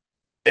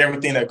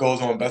everything that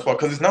goes on in basketball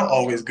because it's not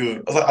always good.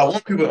 I was like, I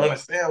want people to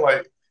understand.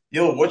 Like,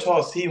 yo, what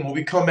y'all see when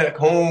we come back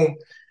home,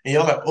 and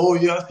y'all like, oh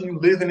yeah, I see you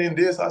living in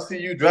this. I see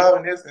you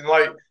driving this, and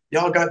like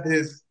y'all got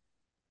this.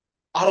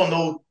 I don't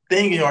know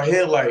thing in your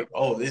head like,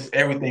 oh, this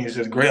everything is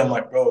just great. I'm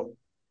like, bro,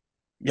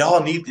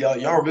 y'all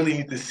really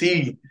need to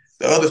see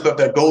the other stuff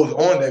that goes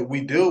on that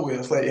we deal with.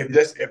 It's like if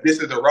this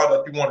is the route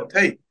that you want to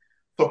take.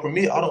 So for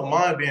me, I don't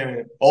mind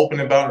being open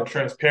about it and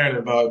transparent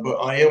about it, but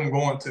I am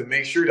going to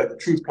make sure that the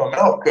truth come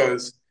out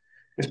because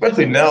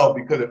especially now,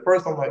 because at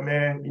first I'm like,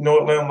 man, you know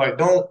what, Lamb, like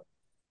don't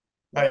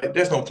like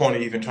there's no point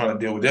in even trying to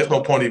deal with. There's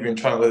no point in even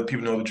trying to let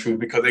people know the truth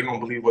because they're gonna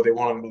believe what they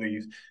want to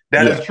believe.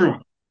 That Yeah. is true.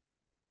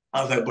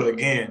 I was like, but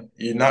again,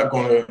 I'm not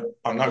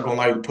gonna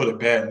like put a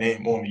bad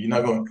name on me. You're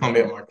not gonna come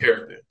at my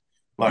character.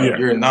 Like Yeah.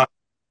 you're not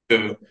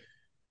to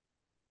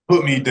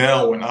put me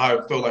down when I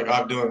feel like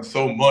I've done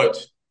so much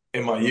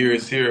in my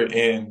years here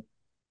and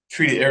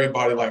treated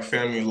everybody like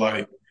family,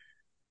 like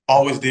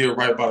always did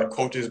right by the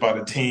coaches, by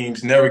the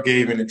teams, never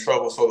gave any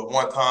trouble. So the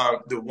one time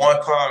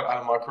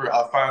out of my career,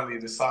 I finally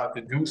decided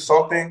to do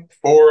something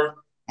for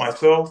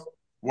myself,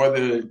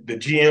 whether the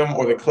GM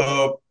or the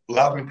club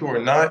allows me to or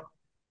not,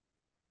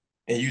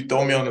 and you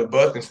throw me on the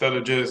bus instead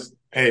of just,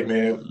 hey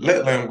man,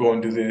 let Lamb go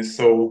and do this.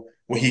 So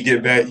when he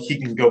get back, he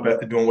can go back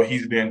to doing what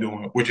he's been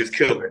doing, which is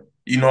killing.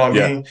 You know what I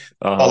Yeah. mean?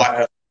 All Uh-huh.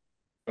 I asked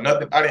for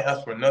nothing. I didn't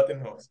ask for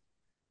nothing else.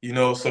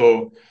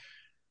 So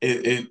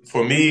it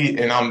for me,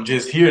 and I'm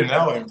just here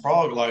now in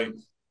Prague, like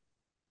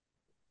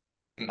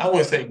I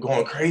wouldn't say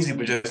going crazy,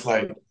 but just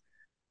like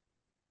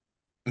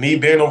me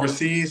being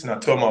overseas. And I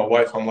told my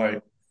wife, I'm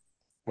like,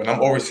 when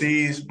I'm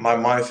overseas, my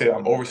mindset,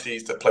 I'm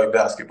overseas to play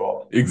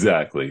basketball.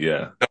 Exactly.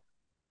 Yeah.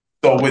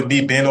 So with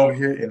me being over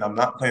here and I'm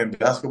not playing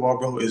basketball,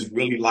 bro, it's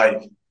really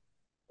like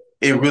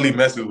it really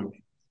messes with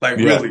me. Like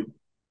Yeah. really.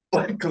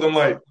 Like, cause I'm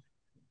like,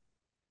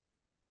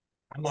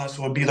 I might as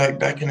well be like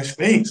back in the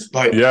States.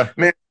 Like, Yeah.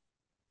 man,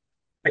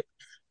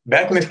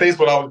 back in the States,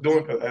 what I was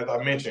doing, because as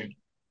I mentioned,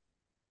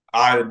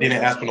 I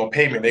didn't ask for no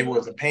payment. They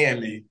wasn't paying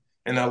me.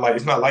 And I'm like,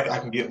 it's not like I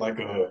can get like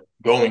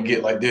go and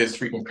get like this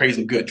freaking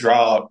crazy good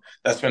job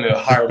that's gonna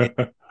hire me.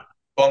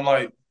 So I'm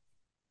like,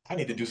 I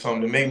need to do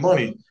something to make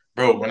money.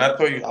 Bro, when I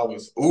tell you I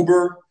was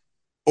Uber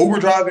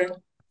driving,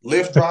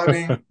 Lyft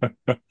driving,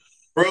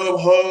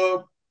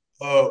 Grubhub,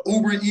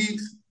 Uber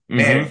Eats, Hmm.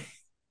 man,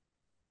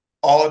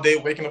 all day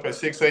waking up at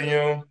 6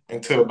 a.m.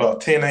 until about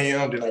 10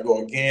 a.m. Then I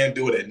go again,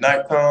 do it at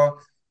nighttime.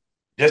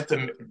 just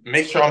to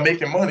make sure I'm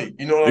making money.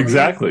 You know what I mean?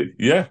 Exactly.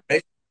 Yeah.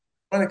 Make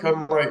money because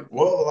I'm like,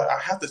 well, like I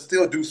have to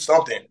still do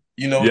something, to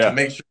Yeah.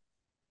 make sure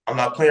I'm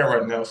not playing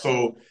right now.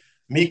 So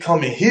me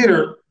coming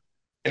here,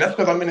 and that's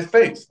because I'm in the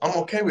States. I'm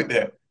okay with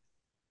that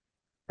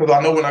because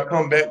I know when I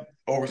come back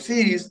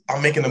overseas,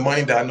 I'm making the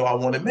money that I know I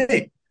want to make.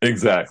 But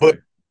Exactly.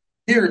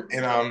 here,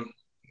 and I'm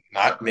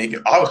not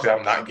making. Obviously,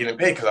 I'm not getting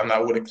paid because I'm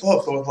not with a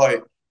club. So it's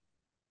like,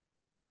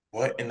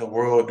 what in the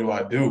world do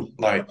I do?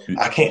 Like,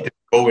 I can't just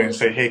go and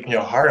say, "Hey, can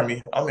y'all hire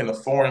me?" I'm in a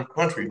foreign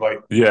country. Like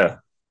Yeah.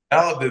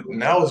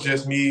 now it's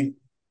just me.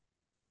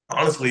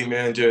 Honestly,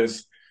 man,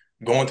 just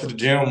going to the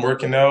gym,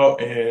 working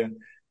out, and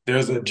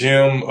there's a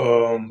gym.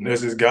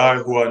 There's this guy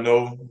who I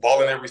know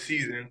balling every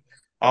season.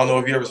 I don't know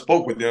if you ever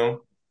spoke with them,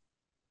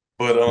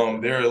 but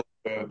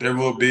they're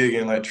real big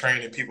in like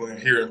training people in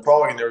here in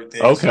Prague and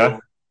everything. Okay. So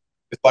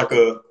it's like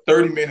a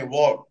 30-minute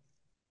walk,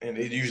 and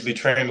they usually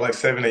train like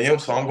 7 a.m.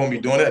 So I'm gonna be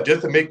doing that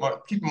just to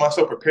keeping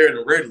myself prepared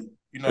and ready.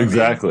 You know what I mean?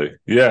 Exactly.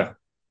 Yeah.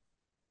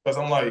 Because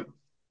I'm like,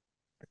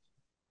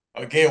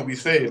 again, we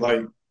say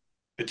like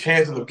the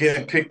chances of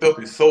getting picked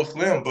up is so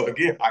slim. But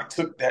again, I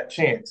took that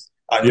chance.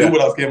 I knew Yeah.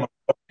 what I was getting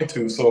myself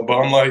into. So, but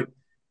I'm like,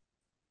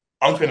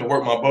 I'm finna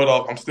work my butt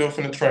off. I'm still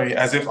finna train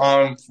as if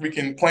I'm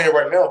freaking playing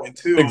right now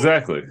until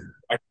Exactly.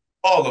 I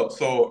call up.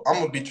 So I'm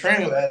gonna be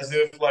training as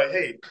if like,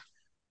 hey,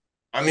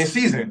 I'm in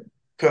season.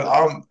 Cause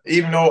I'm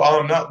even though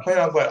I'm not playing,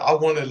 I was like, I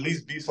want to at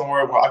least be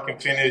somewhere where I can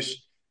finish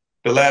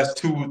the last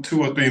 2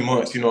 or 3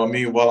 months. You know what I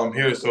mean? While I'm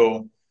here,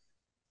 so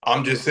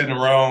I'm just sitting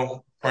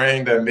around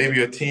praying that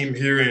maybe a team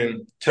here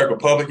in Czech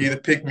Republic either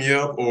pick me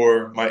up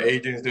or my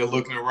agents, they're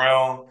looking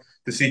around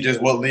to see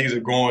just what leagues are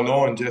going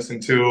on just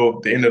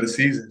until the end of the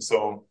season.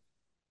 So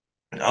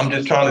I'm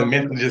just trying to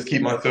mentally just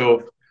keep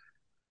myself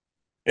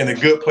in a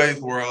good place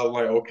where I was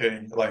like,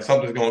 okay, like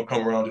something's gonna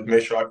come around, just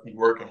make sure I keep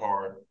working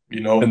hard,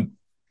 you know? And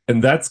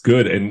and that's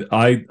good. And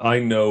I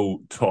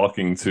know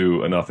talking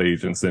to enough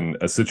agents in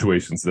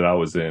situations that I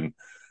was in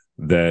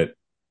that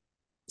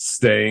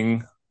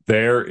staying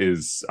there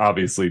is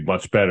obviously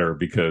much better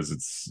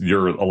because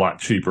you're a lot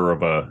cheaper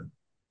of a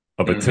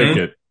Mm-hmm.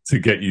 ticket to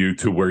get you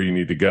to where you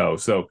need to go.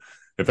 So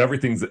if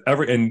everything's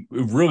ever and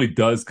it really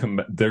does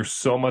come there's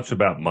so much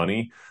about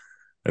money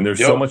and there's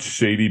so Yep. much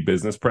shady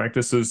business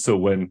practices. So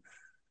when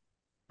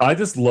I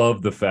just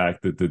love the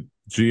fact that the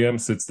GM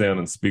sits down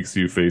and speaks to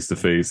you face to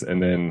face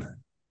and then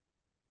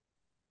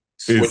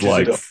is Switches it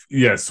like up.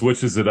 yeah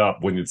switches it up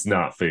when it's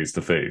not face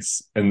to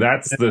face, and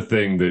that's the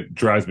thing that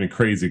drives me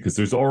crazy because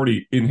there's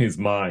already in his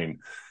mind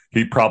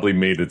he probably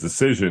made a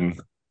decision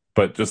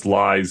but just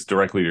lies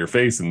directly to your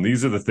face. And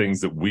these are the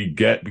things that we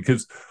get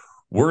because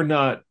we're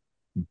not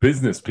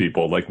business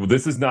people. Like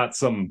this is not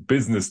some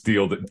business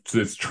deal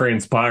that's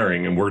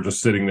transpiring and we're just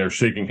sitting there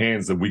shaking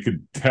hands and we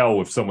could tell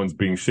if someone's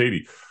being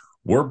shady.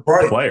 We're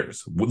Right.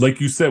 players,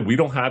 like you said, we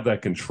don't have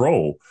that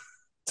control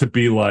to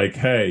be like,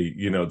 hey,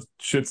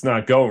 shit's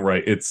not going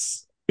right.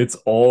 It's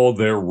all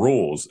their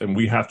rules, and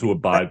we have to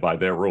abide by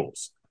their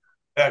rules.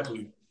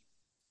 Exactly.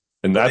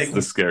 And But that's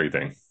the scary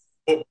thing.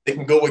 they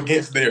can go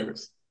against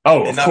theirs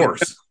Oh, and of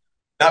course.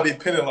 not be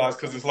penalized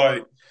because it's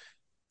like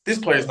this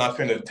player's not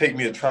finna take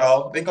me to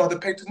trial. They're gonna have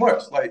to pay too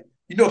much. Like,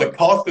 the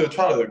cost to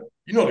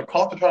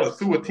try to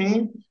sue a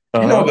team,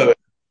 you know Uh-huh.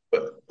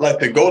 the like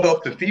to go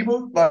up to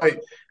FIBA, like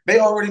they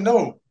already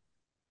know.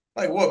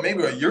 Like what,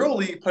 maybe a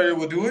EuroLeague player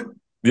will do it.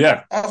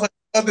 Yeah. I was like,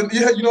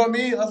 yeah, you know what I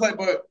mean? I was like,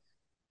 but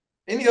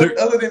any There,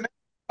 other than that,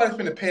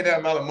 nobody's finna pay that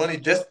amount of money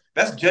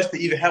that's just to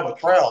even have a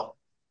trial.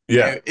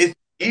 yeah. And it's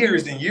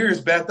years and years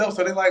backed up.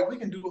 So they're like, we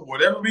can do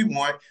whatever we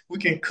want. We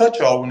can cut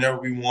y'all whenever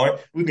we want.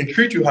 We can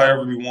treat you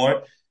however we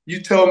want.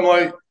 You tell them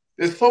like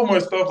there's so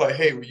much stuff like,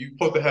 hey, you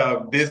supposed to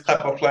have this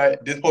type of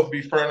flat, this supposed to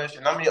be furnished.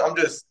 And I mean, I'm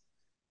just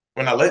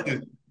when I let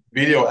this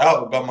video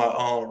out about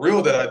my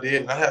reel that I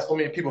did, and I had so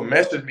many people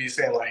message me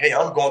saying like, hey,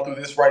 I'm going through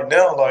this right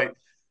now. Like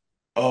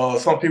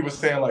some people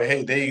saying like,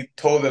 hey, they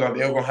told them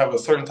they were gonna have a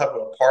certain type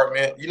of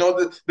apartment.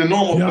 The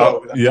normal Yep.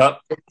 stuff. Yep.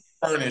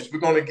 Furnished. We're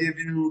gonna give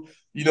you,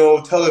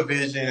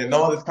 television and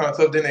all this kind of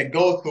stuff. Then they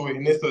go to it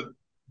and it's a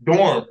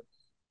dorm.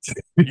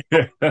 You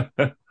know,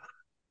 Yeah.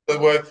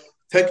 but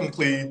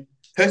technically,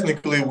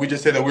 we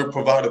just said that we're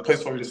providing a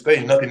place for you to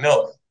stay, nothing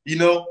else.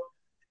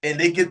 And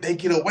they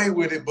get away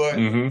with it, but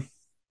hmm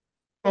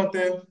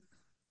something.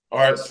 All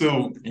right,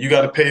 Sue, you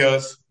got to pay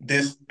us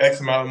this X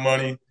amount of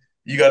money.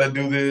 You got to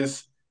do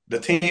this. The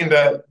team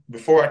that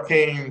before I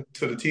came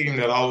to the team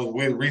that I was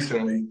with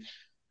recently,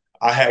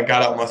 I had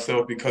got out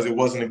myself because it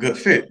wasn't a good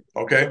fit.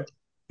 Okay,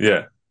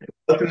 Yeah.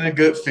 wasn't a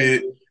good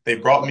fit. They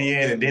brought me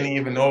in and didn't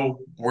even know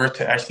where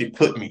to actually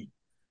put me.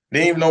 They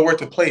didn't even know where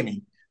to play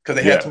me because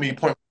they had Yeah. too many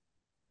point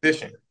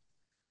position.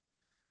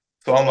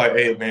 So I'm like,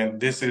 hey man,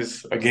 this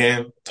is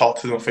again, talk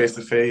to them face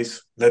to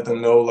face, let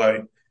them know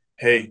like,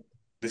 hey,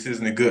 this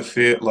isn't a good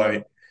fit.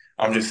 Like,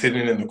 I'm just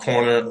sitting in the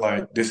corner,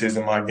 like this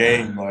isn't my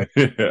game. Like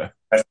Yeah.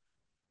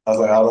 I was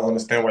like, I don't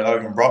understand why y'all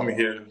even brought me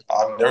here.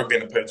 I've never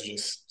been a player to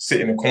just sit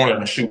in the corner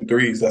and shoot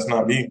threes. That's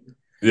not me.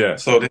 Yeah.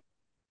 So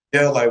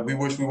yeah, like we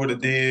wish we would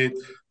have did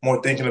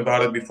more thinking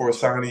about it before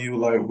signing you.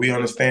 Like we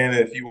understand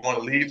that if you want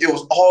to leave, it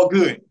was all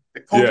good.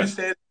 The Yeah. coaches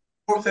said,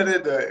 coach said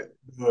it, the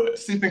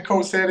assistant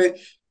coach said it.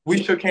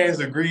 We shook hands,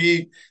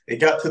 agreed. It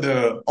got to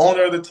the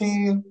owner of the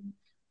team.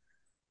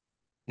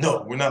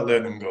 No, we're not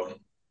letting him go.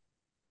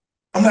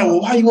 I'm like,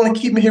 well, why you want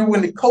to keep me here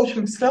when the coach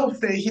himself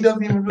said he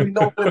doesn't even really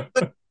know what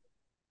it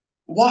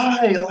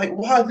Why? Like,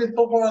 why is it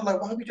so hard?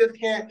 Like, why we just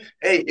can't?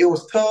 Hey, it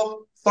was tough.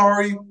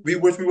 Sorry. We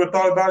wish we would have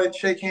thought about it.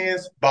 Shake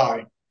hands.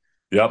 Bye.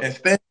 Yep.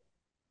 Instead,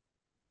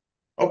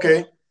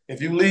 okay,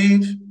 if you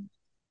leave,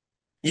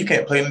 you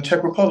can't play in the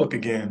Czech Republic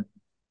again.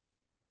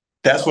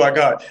 That's what I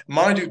got.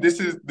 Mind you, this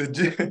is the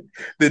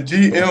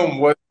GM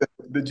was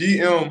the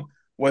GM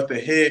was the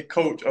head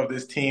coach of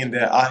this team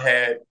that I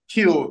had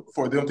killed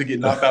for them to get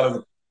knocked out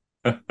of.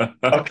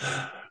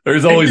 Okay.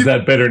 There's And always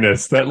that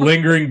bitterness, that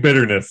lingering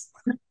bitterness.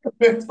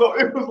 so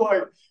it was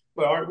like,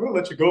 all right, we'll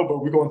let you go, but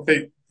we're gonna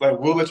take like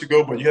we'll let you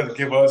go, but you have to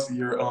give us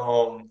your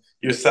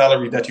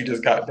salary that you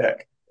just got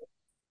back.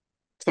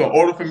 So in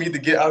order for me to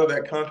get out of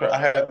that contract, I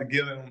had to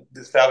give them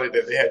the salary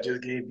that they had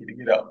just gave me to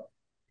get out.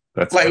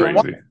 That's Like,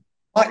 crazy.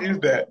 why is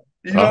that?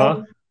 You Uh-huh.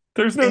 know?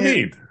 There's no And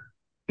need.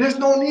 there's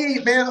no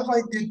need, man. It's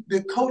like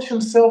the coach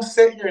himself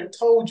sat here and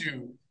told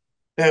you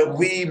that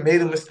we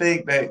made a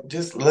mistake, that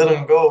just let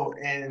him go.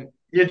 And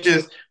you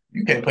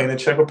can't play in the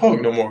Czech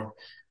Republic no more.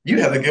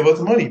 You have to give us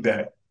money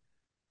back.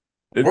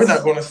 We're not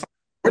It's going to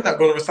we're not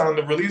going to sign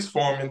the release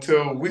form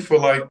until we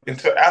feel like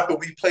until after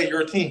we play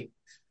your team.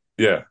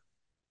 yeah.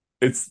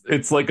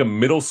 It's like a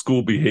middle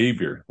school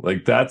behavior.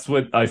 Like that's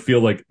what I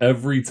feel like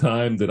every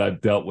time that I've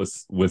dealt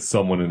with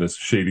someone in this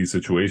shady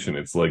situation.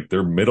 It's like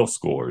they're middle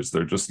schoolers.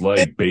 They're just It,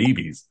 like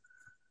babies.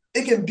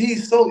 it can be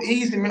so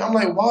easy, man. I'm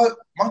like, why?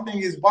 My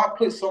thing is, why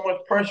put so much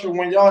pressure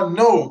when y'all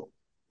know?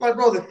 Like,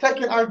 bro, the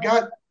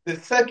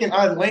second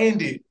I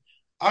landed,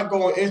 I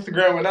go on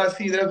Instagram and I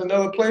see there's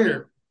another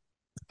player.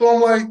 So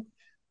I'm like,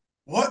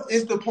 what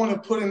is the point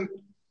of putting?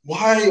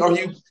 Why are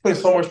you putting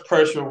so much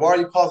pressure? Why are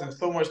you causing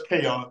so much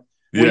chaos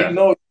when you Yeah.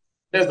 know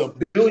there's a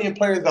billion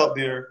players out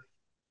there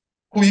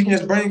who you can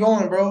just bring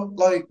on, bro?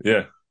 Like,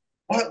 Yeah.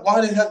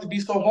 why does it have to be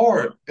so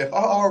hard? If I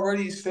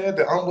already said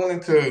that I'm willing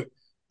to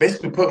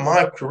basically put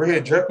my career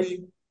in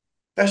jeopardy,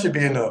 that should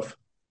be enough.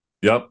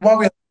 Yep. Why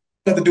we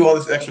have to do all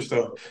this extra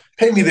stuff?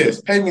 Pay me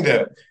this, pay me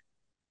that.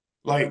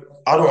 Like,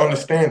 I don't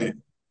understand it.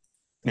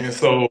 And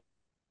so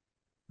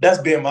that's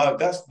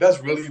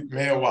really,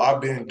 man, what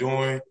I've been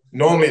doing.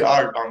 Normally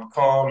I'm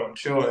calm, I'm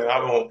chill, and I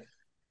don't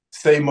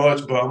say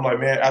much, but I'm like,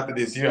 man, after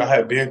this year I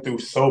had been through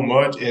so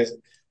much and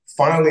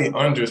finally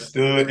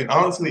understood. And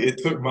honestly, it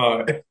took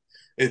my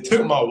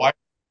wife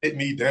to hit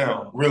me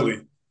down,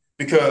 really.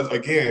 Because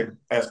again,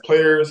 as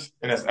players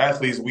and as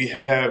athletes, we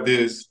have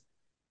this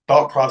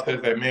thought process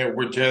that, man,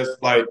 we're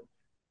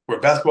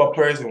basketball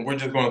players and we're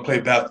just going to play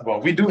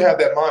basketball. We do have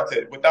that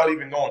mindset without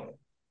even knowing it.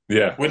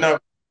 Yeah. We're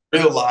not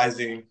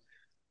realizing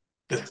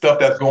the stuff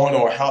that's going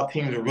on, how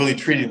teams are really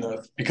treating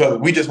us, because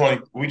we just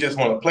want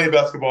to play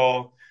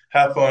basketball,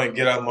 have fun,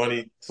 get our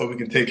money, so we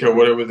can take care of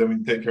whatever that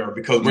we take care of,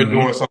 because we're Mm-hmm.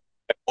 doing something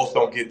that most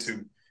don't get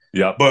to.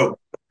 Yep. But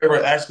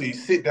ever actually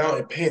sit down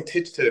and pay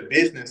attention to the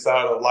business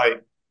side of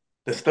like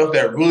the stuff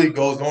that really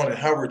goes on and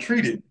how we're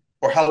treated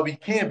or how we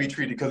can be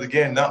treated, because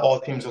again, not all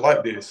teams are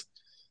like this.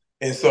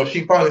 And so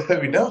she finally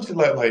set me down. She's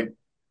like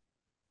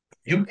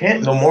you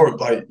can't no more.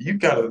 Like you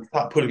gotta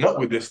stop putting up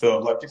with this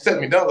stuff. Like you set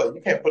me down. Like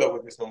you can't put up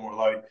with this no more.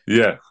 Like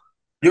Yeah.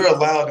 you're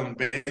allowed them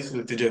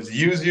basically to just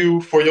use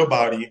you for your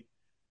body,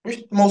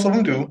 which most of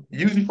them do.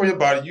 Use you for your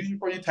body, use you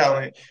for your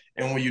talent.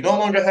 And when you no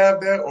longer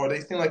have that, or they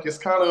seem like it's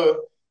kind of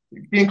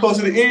getting close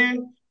to the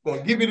end, going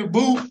to give you the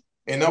boot,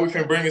 and now we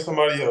can bring in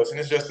somebody else, and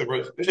it's just a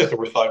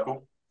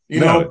recycle, you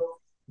No, know.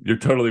 you're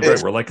totally right.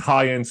 It's, We're like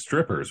high-end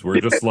strippers. We're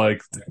just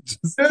like,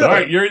 just, all yeah,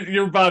 right,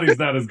 your body's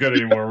not as good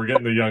anymore. We're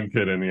getting the young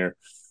kid in here.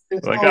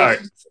 it's Like, all all right.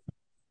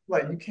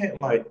 like you can't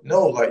like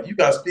no, like you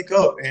gotta speak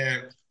up.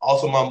 And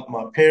also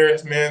my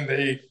parents, man,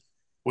 they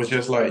was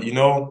just like,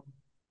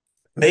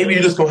 maybe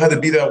you're just gonna have to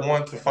be that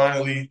one to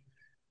finally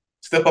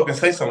step up and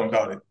say something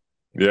about it.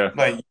 Yeah.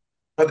 Like you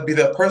have to be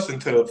that person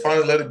to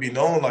finally let it be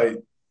known like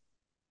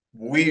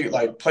we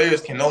like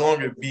players can no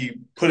longer be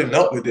putting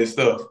up with this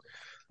stuff.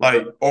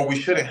 Like, or we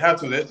shouldn't have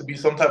to. There has to be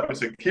some type of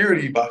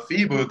security by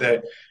FIBA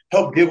that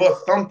help give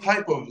us some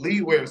type of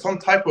leeway or some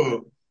type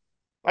of,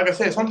 like I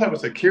said, some type of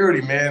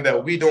security, man,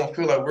 that we don't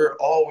feel like we're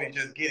always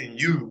just getting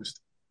used.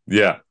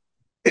 Yeah.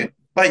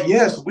 Like,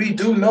 yes, we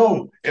do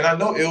know. And I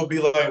know it'll be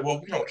like, well,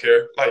 we don't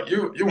care. Like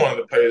you're one of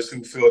the players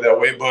who feel that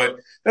way, but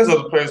there's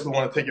other players who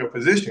want to take your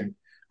position.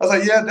 I was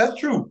like, yeah, that's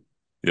true.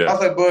 I Yeah.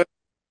 was like, but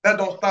that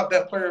don't stop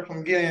that player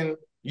from getting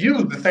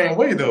used the same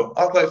way though.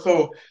 I was like,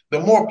 so the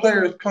more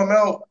players come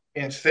out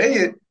and say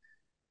it,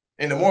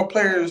 and the more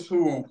players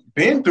who've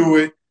been through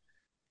it,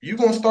 you're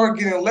gonna start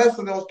getting less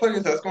of those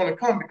players that's gonna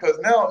come because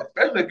now,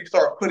 especially if you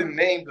start putting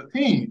names of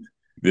teams,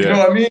 you know Yeah.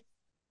 what I mean?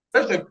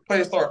 Especially if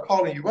players start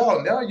calling you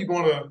out, now you're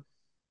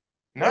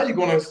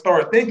gonna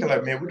start thinking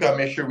like, man, we gotta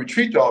make sure we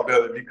treat y'all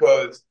better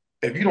because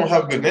if you don't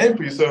have a good name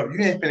for yourself,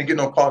 you ain't gonna get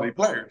no quality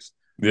players.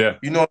 Yeah.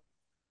 You know,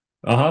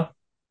 Uh-huh.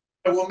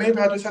 Well, maybe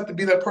I just have to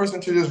be that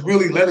person to just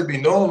really let it be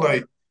known,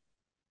 like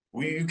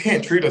you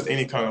can't treat us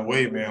any kind of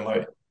way, man.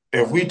 Like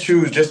if we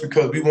choose just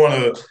because we want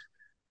to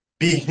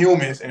be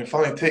humans and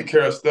finally take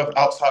care of stuff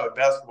outside of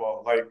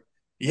basketball, like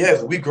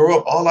yes, we grow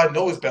up. All I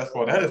know is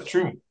basketball. That is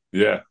true.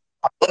 Yeah.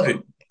 I love it.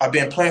 I've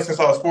been playing since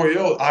I was 4 years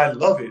old. I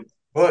love it.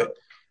 But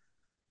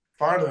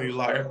finally,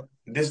 like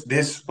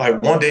this,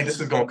 like one day this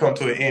is gonna come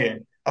to an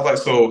end. I was like,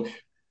 so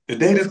the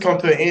day this come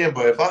to an end,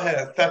 but if I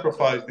had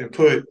sacrificed and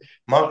put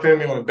my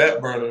family on the back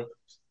burner,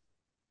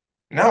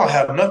 now I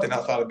have nothing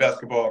outside of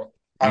basketball.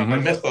 I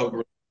Mm-hmm. messed up.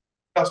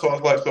 So I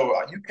was like, so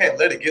you can't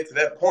let it get to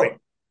that point.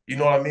 You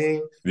know what I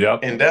mean? Yep.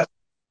 And that's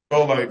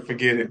so like,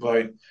 forget it.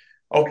 Like,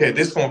 okay,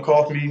 this gonna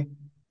cost me,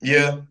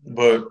 yeah,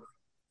 but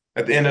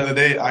at the end of the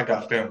day, I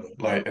got family.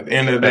 Like at the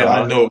end of the day,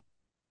 I Uh-huh. know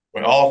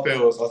when all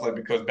fails, I was like,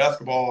 because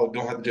basketball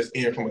don't have to just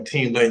end from a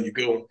team letting you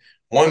go.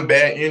 One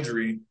bad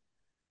injury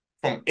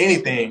from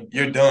anything,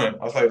 you're done.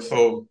 I was like,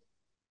 so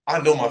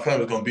I know my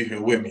family's gonna be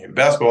here with me.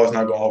 Basketball is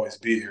not gonna always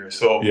be here.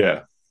 So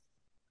Yeah.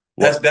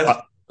 that's Well, that's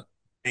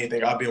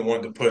anything I've been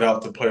wanting to put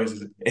out to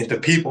players and to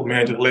people,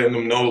 man, just letting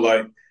them know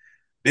like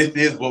this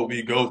is what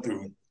we go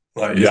through.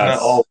 Like it's not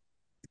yes. all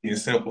being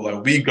simple.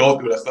 Like we go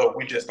through that stuff,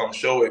 we just don't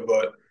show it,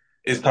 but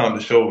it's time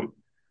to show it.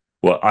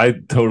 Well, I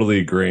totally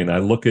agree. And I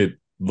look at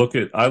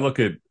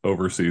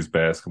overseas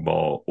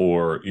basketball,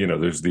 or,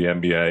 there's the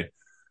NBA,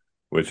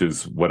 which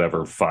is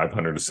whatever,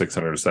 500 to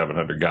 600 to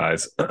 700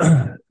 guys.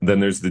 Then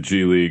there's the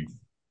G League,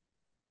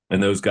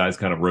 and those guys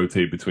kind of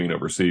rotate between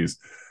overseas.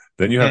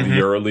 Then you have the Mm-hmm.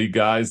 EuroLeague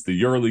guys. The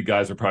EuroLeague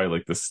guys are probably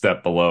like the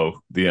step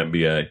below the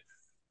NBA. And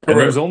Correct.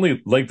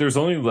 there's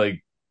only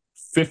like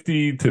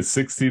 50 to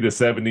 60 to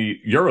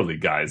 70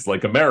 EuroLeague guys,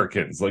 like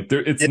Americans. Like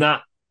Yeah,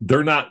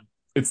 they're not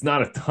it's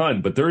not a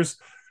ton, but there's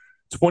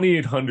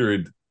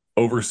 2,800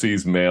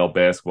 overseas male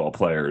basketball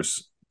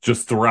players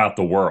just throughout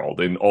the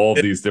world in all of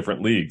yeah, these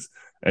different leagues.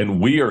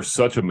 And we are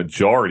such a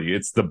majority.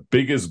 It's the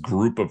biggest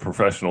group of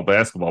professional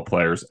basketball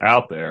players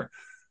out there.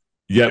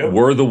 Yet yep.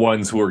 we're the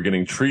ones who are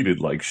getting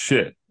treated like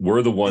shit.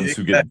 We're the Yeah, ones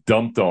who get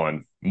dumped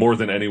on more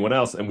than anyone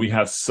else. And we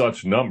have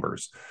such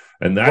numbers.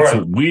 And that's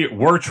right. what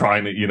we're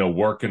trying to,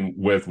 working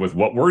with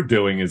what we're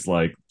doing is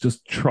like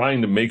just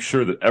trying to make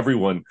sure that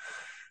everyone,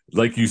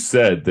 like you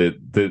said,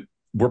 that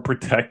we're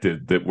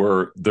protected,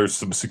 that there's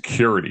some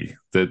security,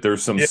 that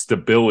there's some Yeah,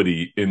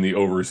 stability in the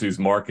overseas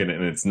market,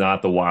 and it's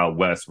not the Wild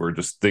West where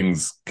just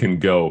things can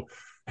go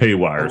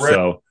haywire. correct,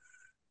 So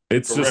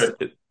it's just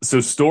correct. so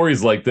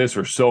stories like this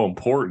are so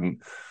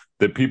important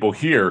that people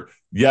hear.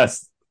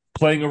 Yes,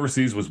 playing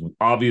overseas was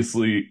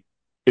obviously,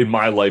 in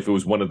my life, it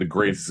was one of the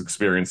greatest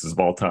experiences of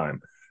all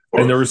time. Of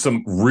And there were course.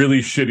 some really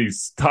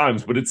shitty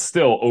times, but it's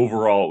still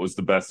overall it was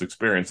the best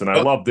experience, and I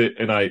Yep, loved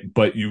it.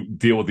 But you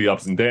deal with the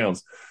ups and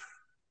downs.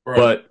 right.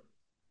 But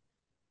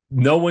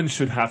no one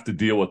should have to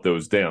deal with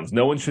those downs.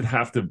 No one should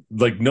have to,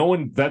 like, no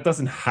one, that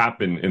doesn't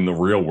happen in the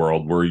real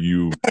world where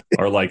you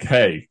are like,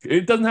 hey,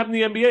 it doesn't happen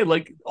in the NBA.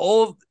 Like,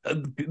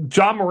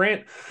 John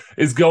Morant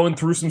is going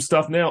through some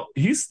stuff now.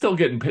 He's still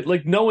getting paid.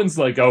 Like, no one's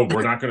like, oh,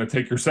 we're not going to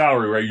take your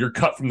salary, right? You're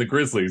cut from the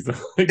Grizzlies.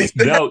 Like,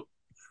 no,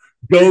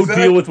 go deal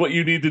Exactly. with what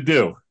you need to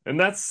do. And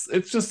it's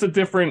just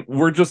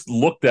we're just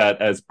looked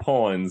at as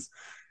pawns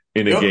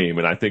in a Yep. game.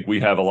 And I think we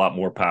have a lot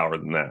more power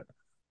than that.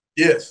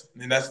 Yes,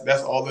 and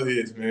that's all it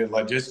is, man.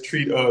 Like just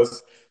treat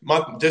us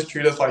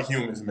like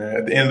humans, man.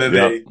 At the end of the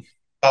Yep. day,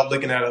 stop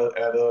looking at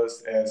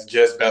us as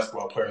just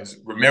basketball players.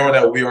 Remember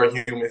that we are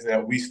humans and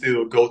that we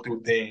still go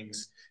through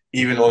things,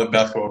 even on the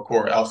basketball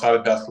court. Outside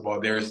of basketball,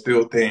 there are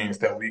still things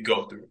that we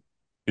go through.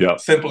 Yep.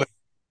 Simply,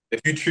 if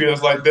you treat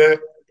us like that,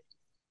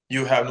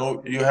 you have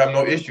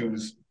no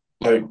issues.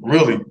 Like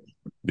really.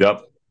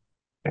 Yep.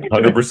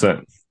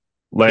 100%.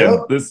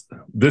 Lamb, Yep.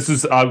 this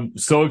is I'm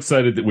so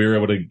excited that we were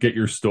able to get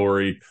your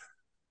story.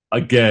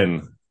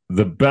 Again,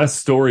 the best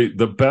story,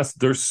 the best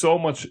there's so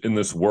much in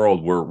this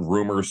world where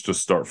rumors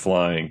just start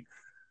flying.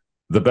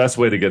 The best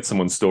way to get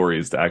someone's story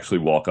is to actually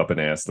walk up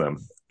and ask them.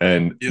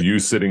 And Yep. you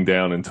sitting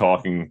down and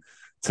talking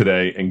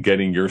today and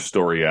getting your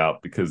story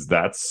out, because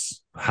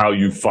that's how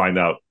you find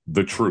out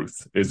the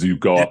truth, is you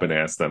go Yep. up and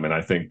ask them. And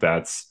I think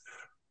that's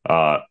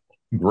uh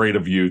great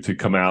of you to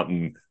come out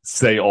and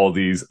say all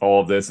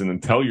of this and then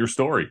tell your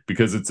story,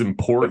 because it's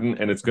important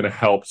and it's going to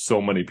help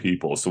so many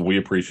people. So we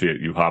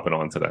appreciate you hopping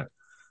on today.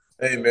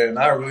 Hey man,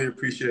 I really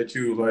appreciate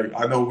you. Like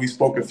I know we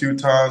spoke a few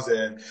times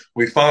and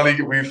we finally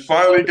got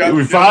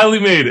We together. finally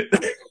made it.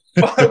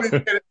 Finally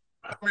made it.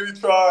 So many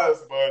tries,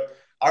 but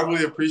I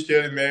really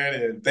appreciate it, man.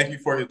 And thank you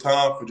for your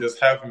time for just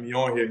having me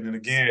on here. And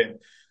again,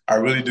 I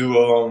really do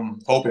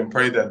hope and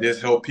pray that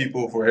this help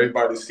people for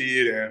everybody to see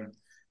it. And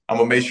I'm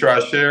gonna make sure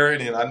I share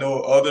it. And I know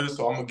others,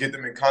 so I'm gonna get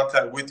them in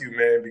contact with you,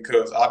 man,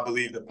 because I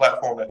believe the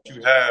platform that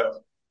you have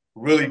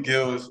really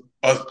gives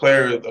us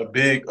players a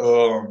big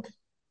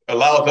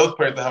allows those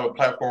players to have a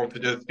platform to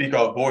just speak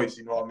our voice.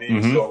 You know what I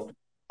mean? Hmm. So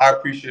I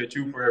appreciate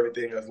you for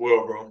everything as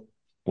well, bro.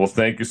 Well,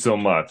 thank you so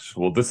much.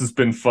 Well, this has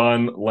been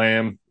fun,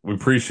 Lamb. We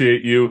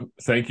appreciate you.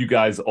 Thank you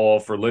guys all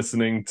for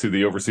listening to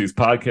the Overseas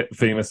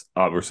Famous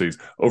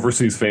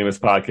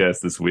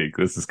podcast this week.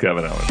 This is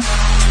Kevin Owens.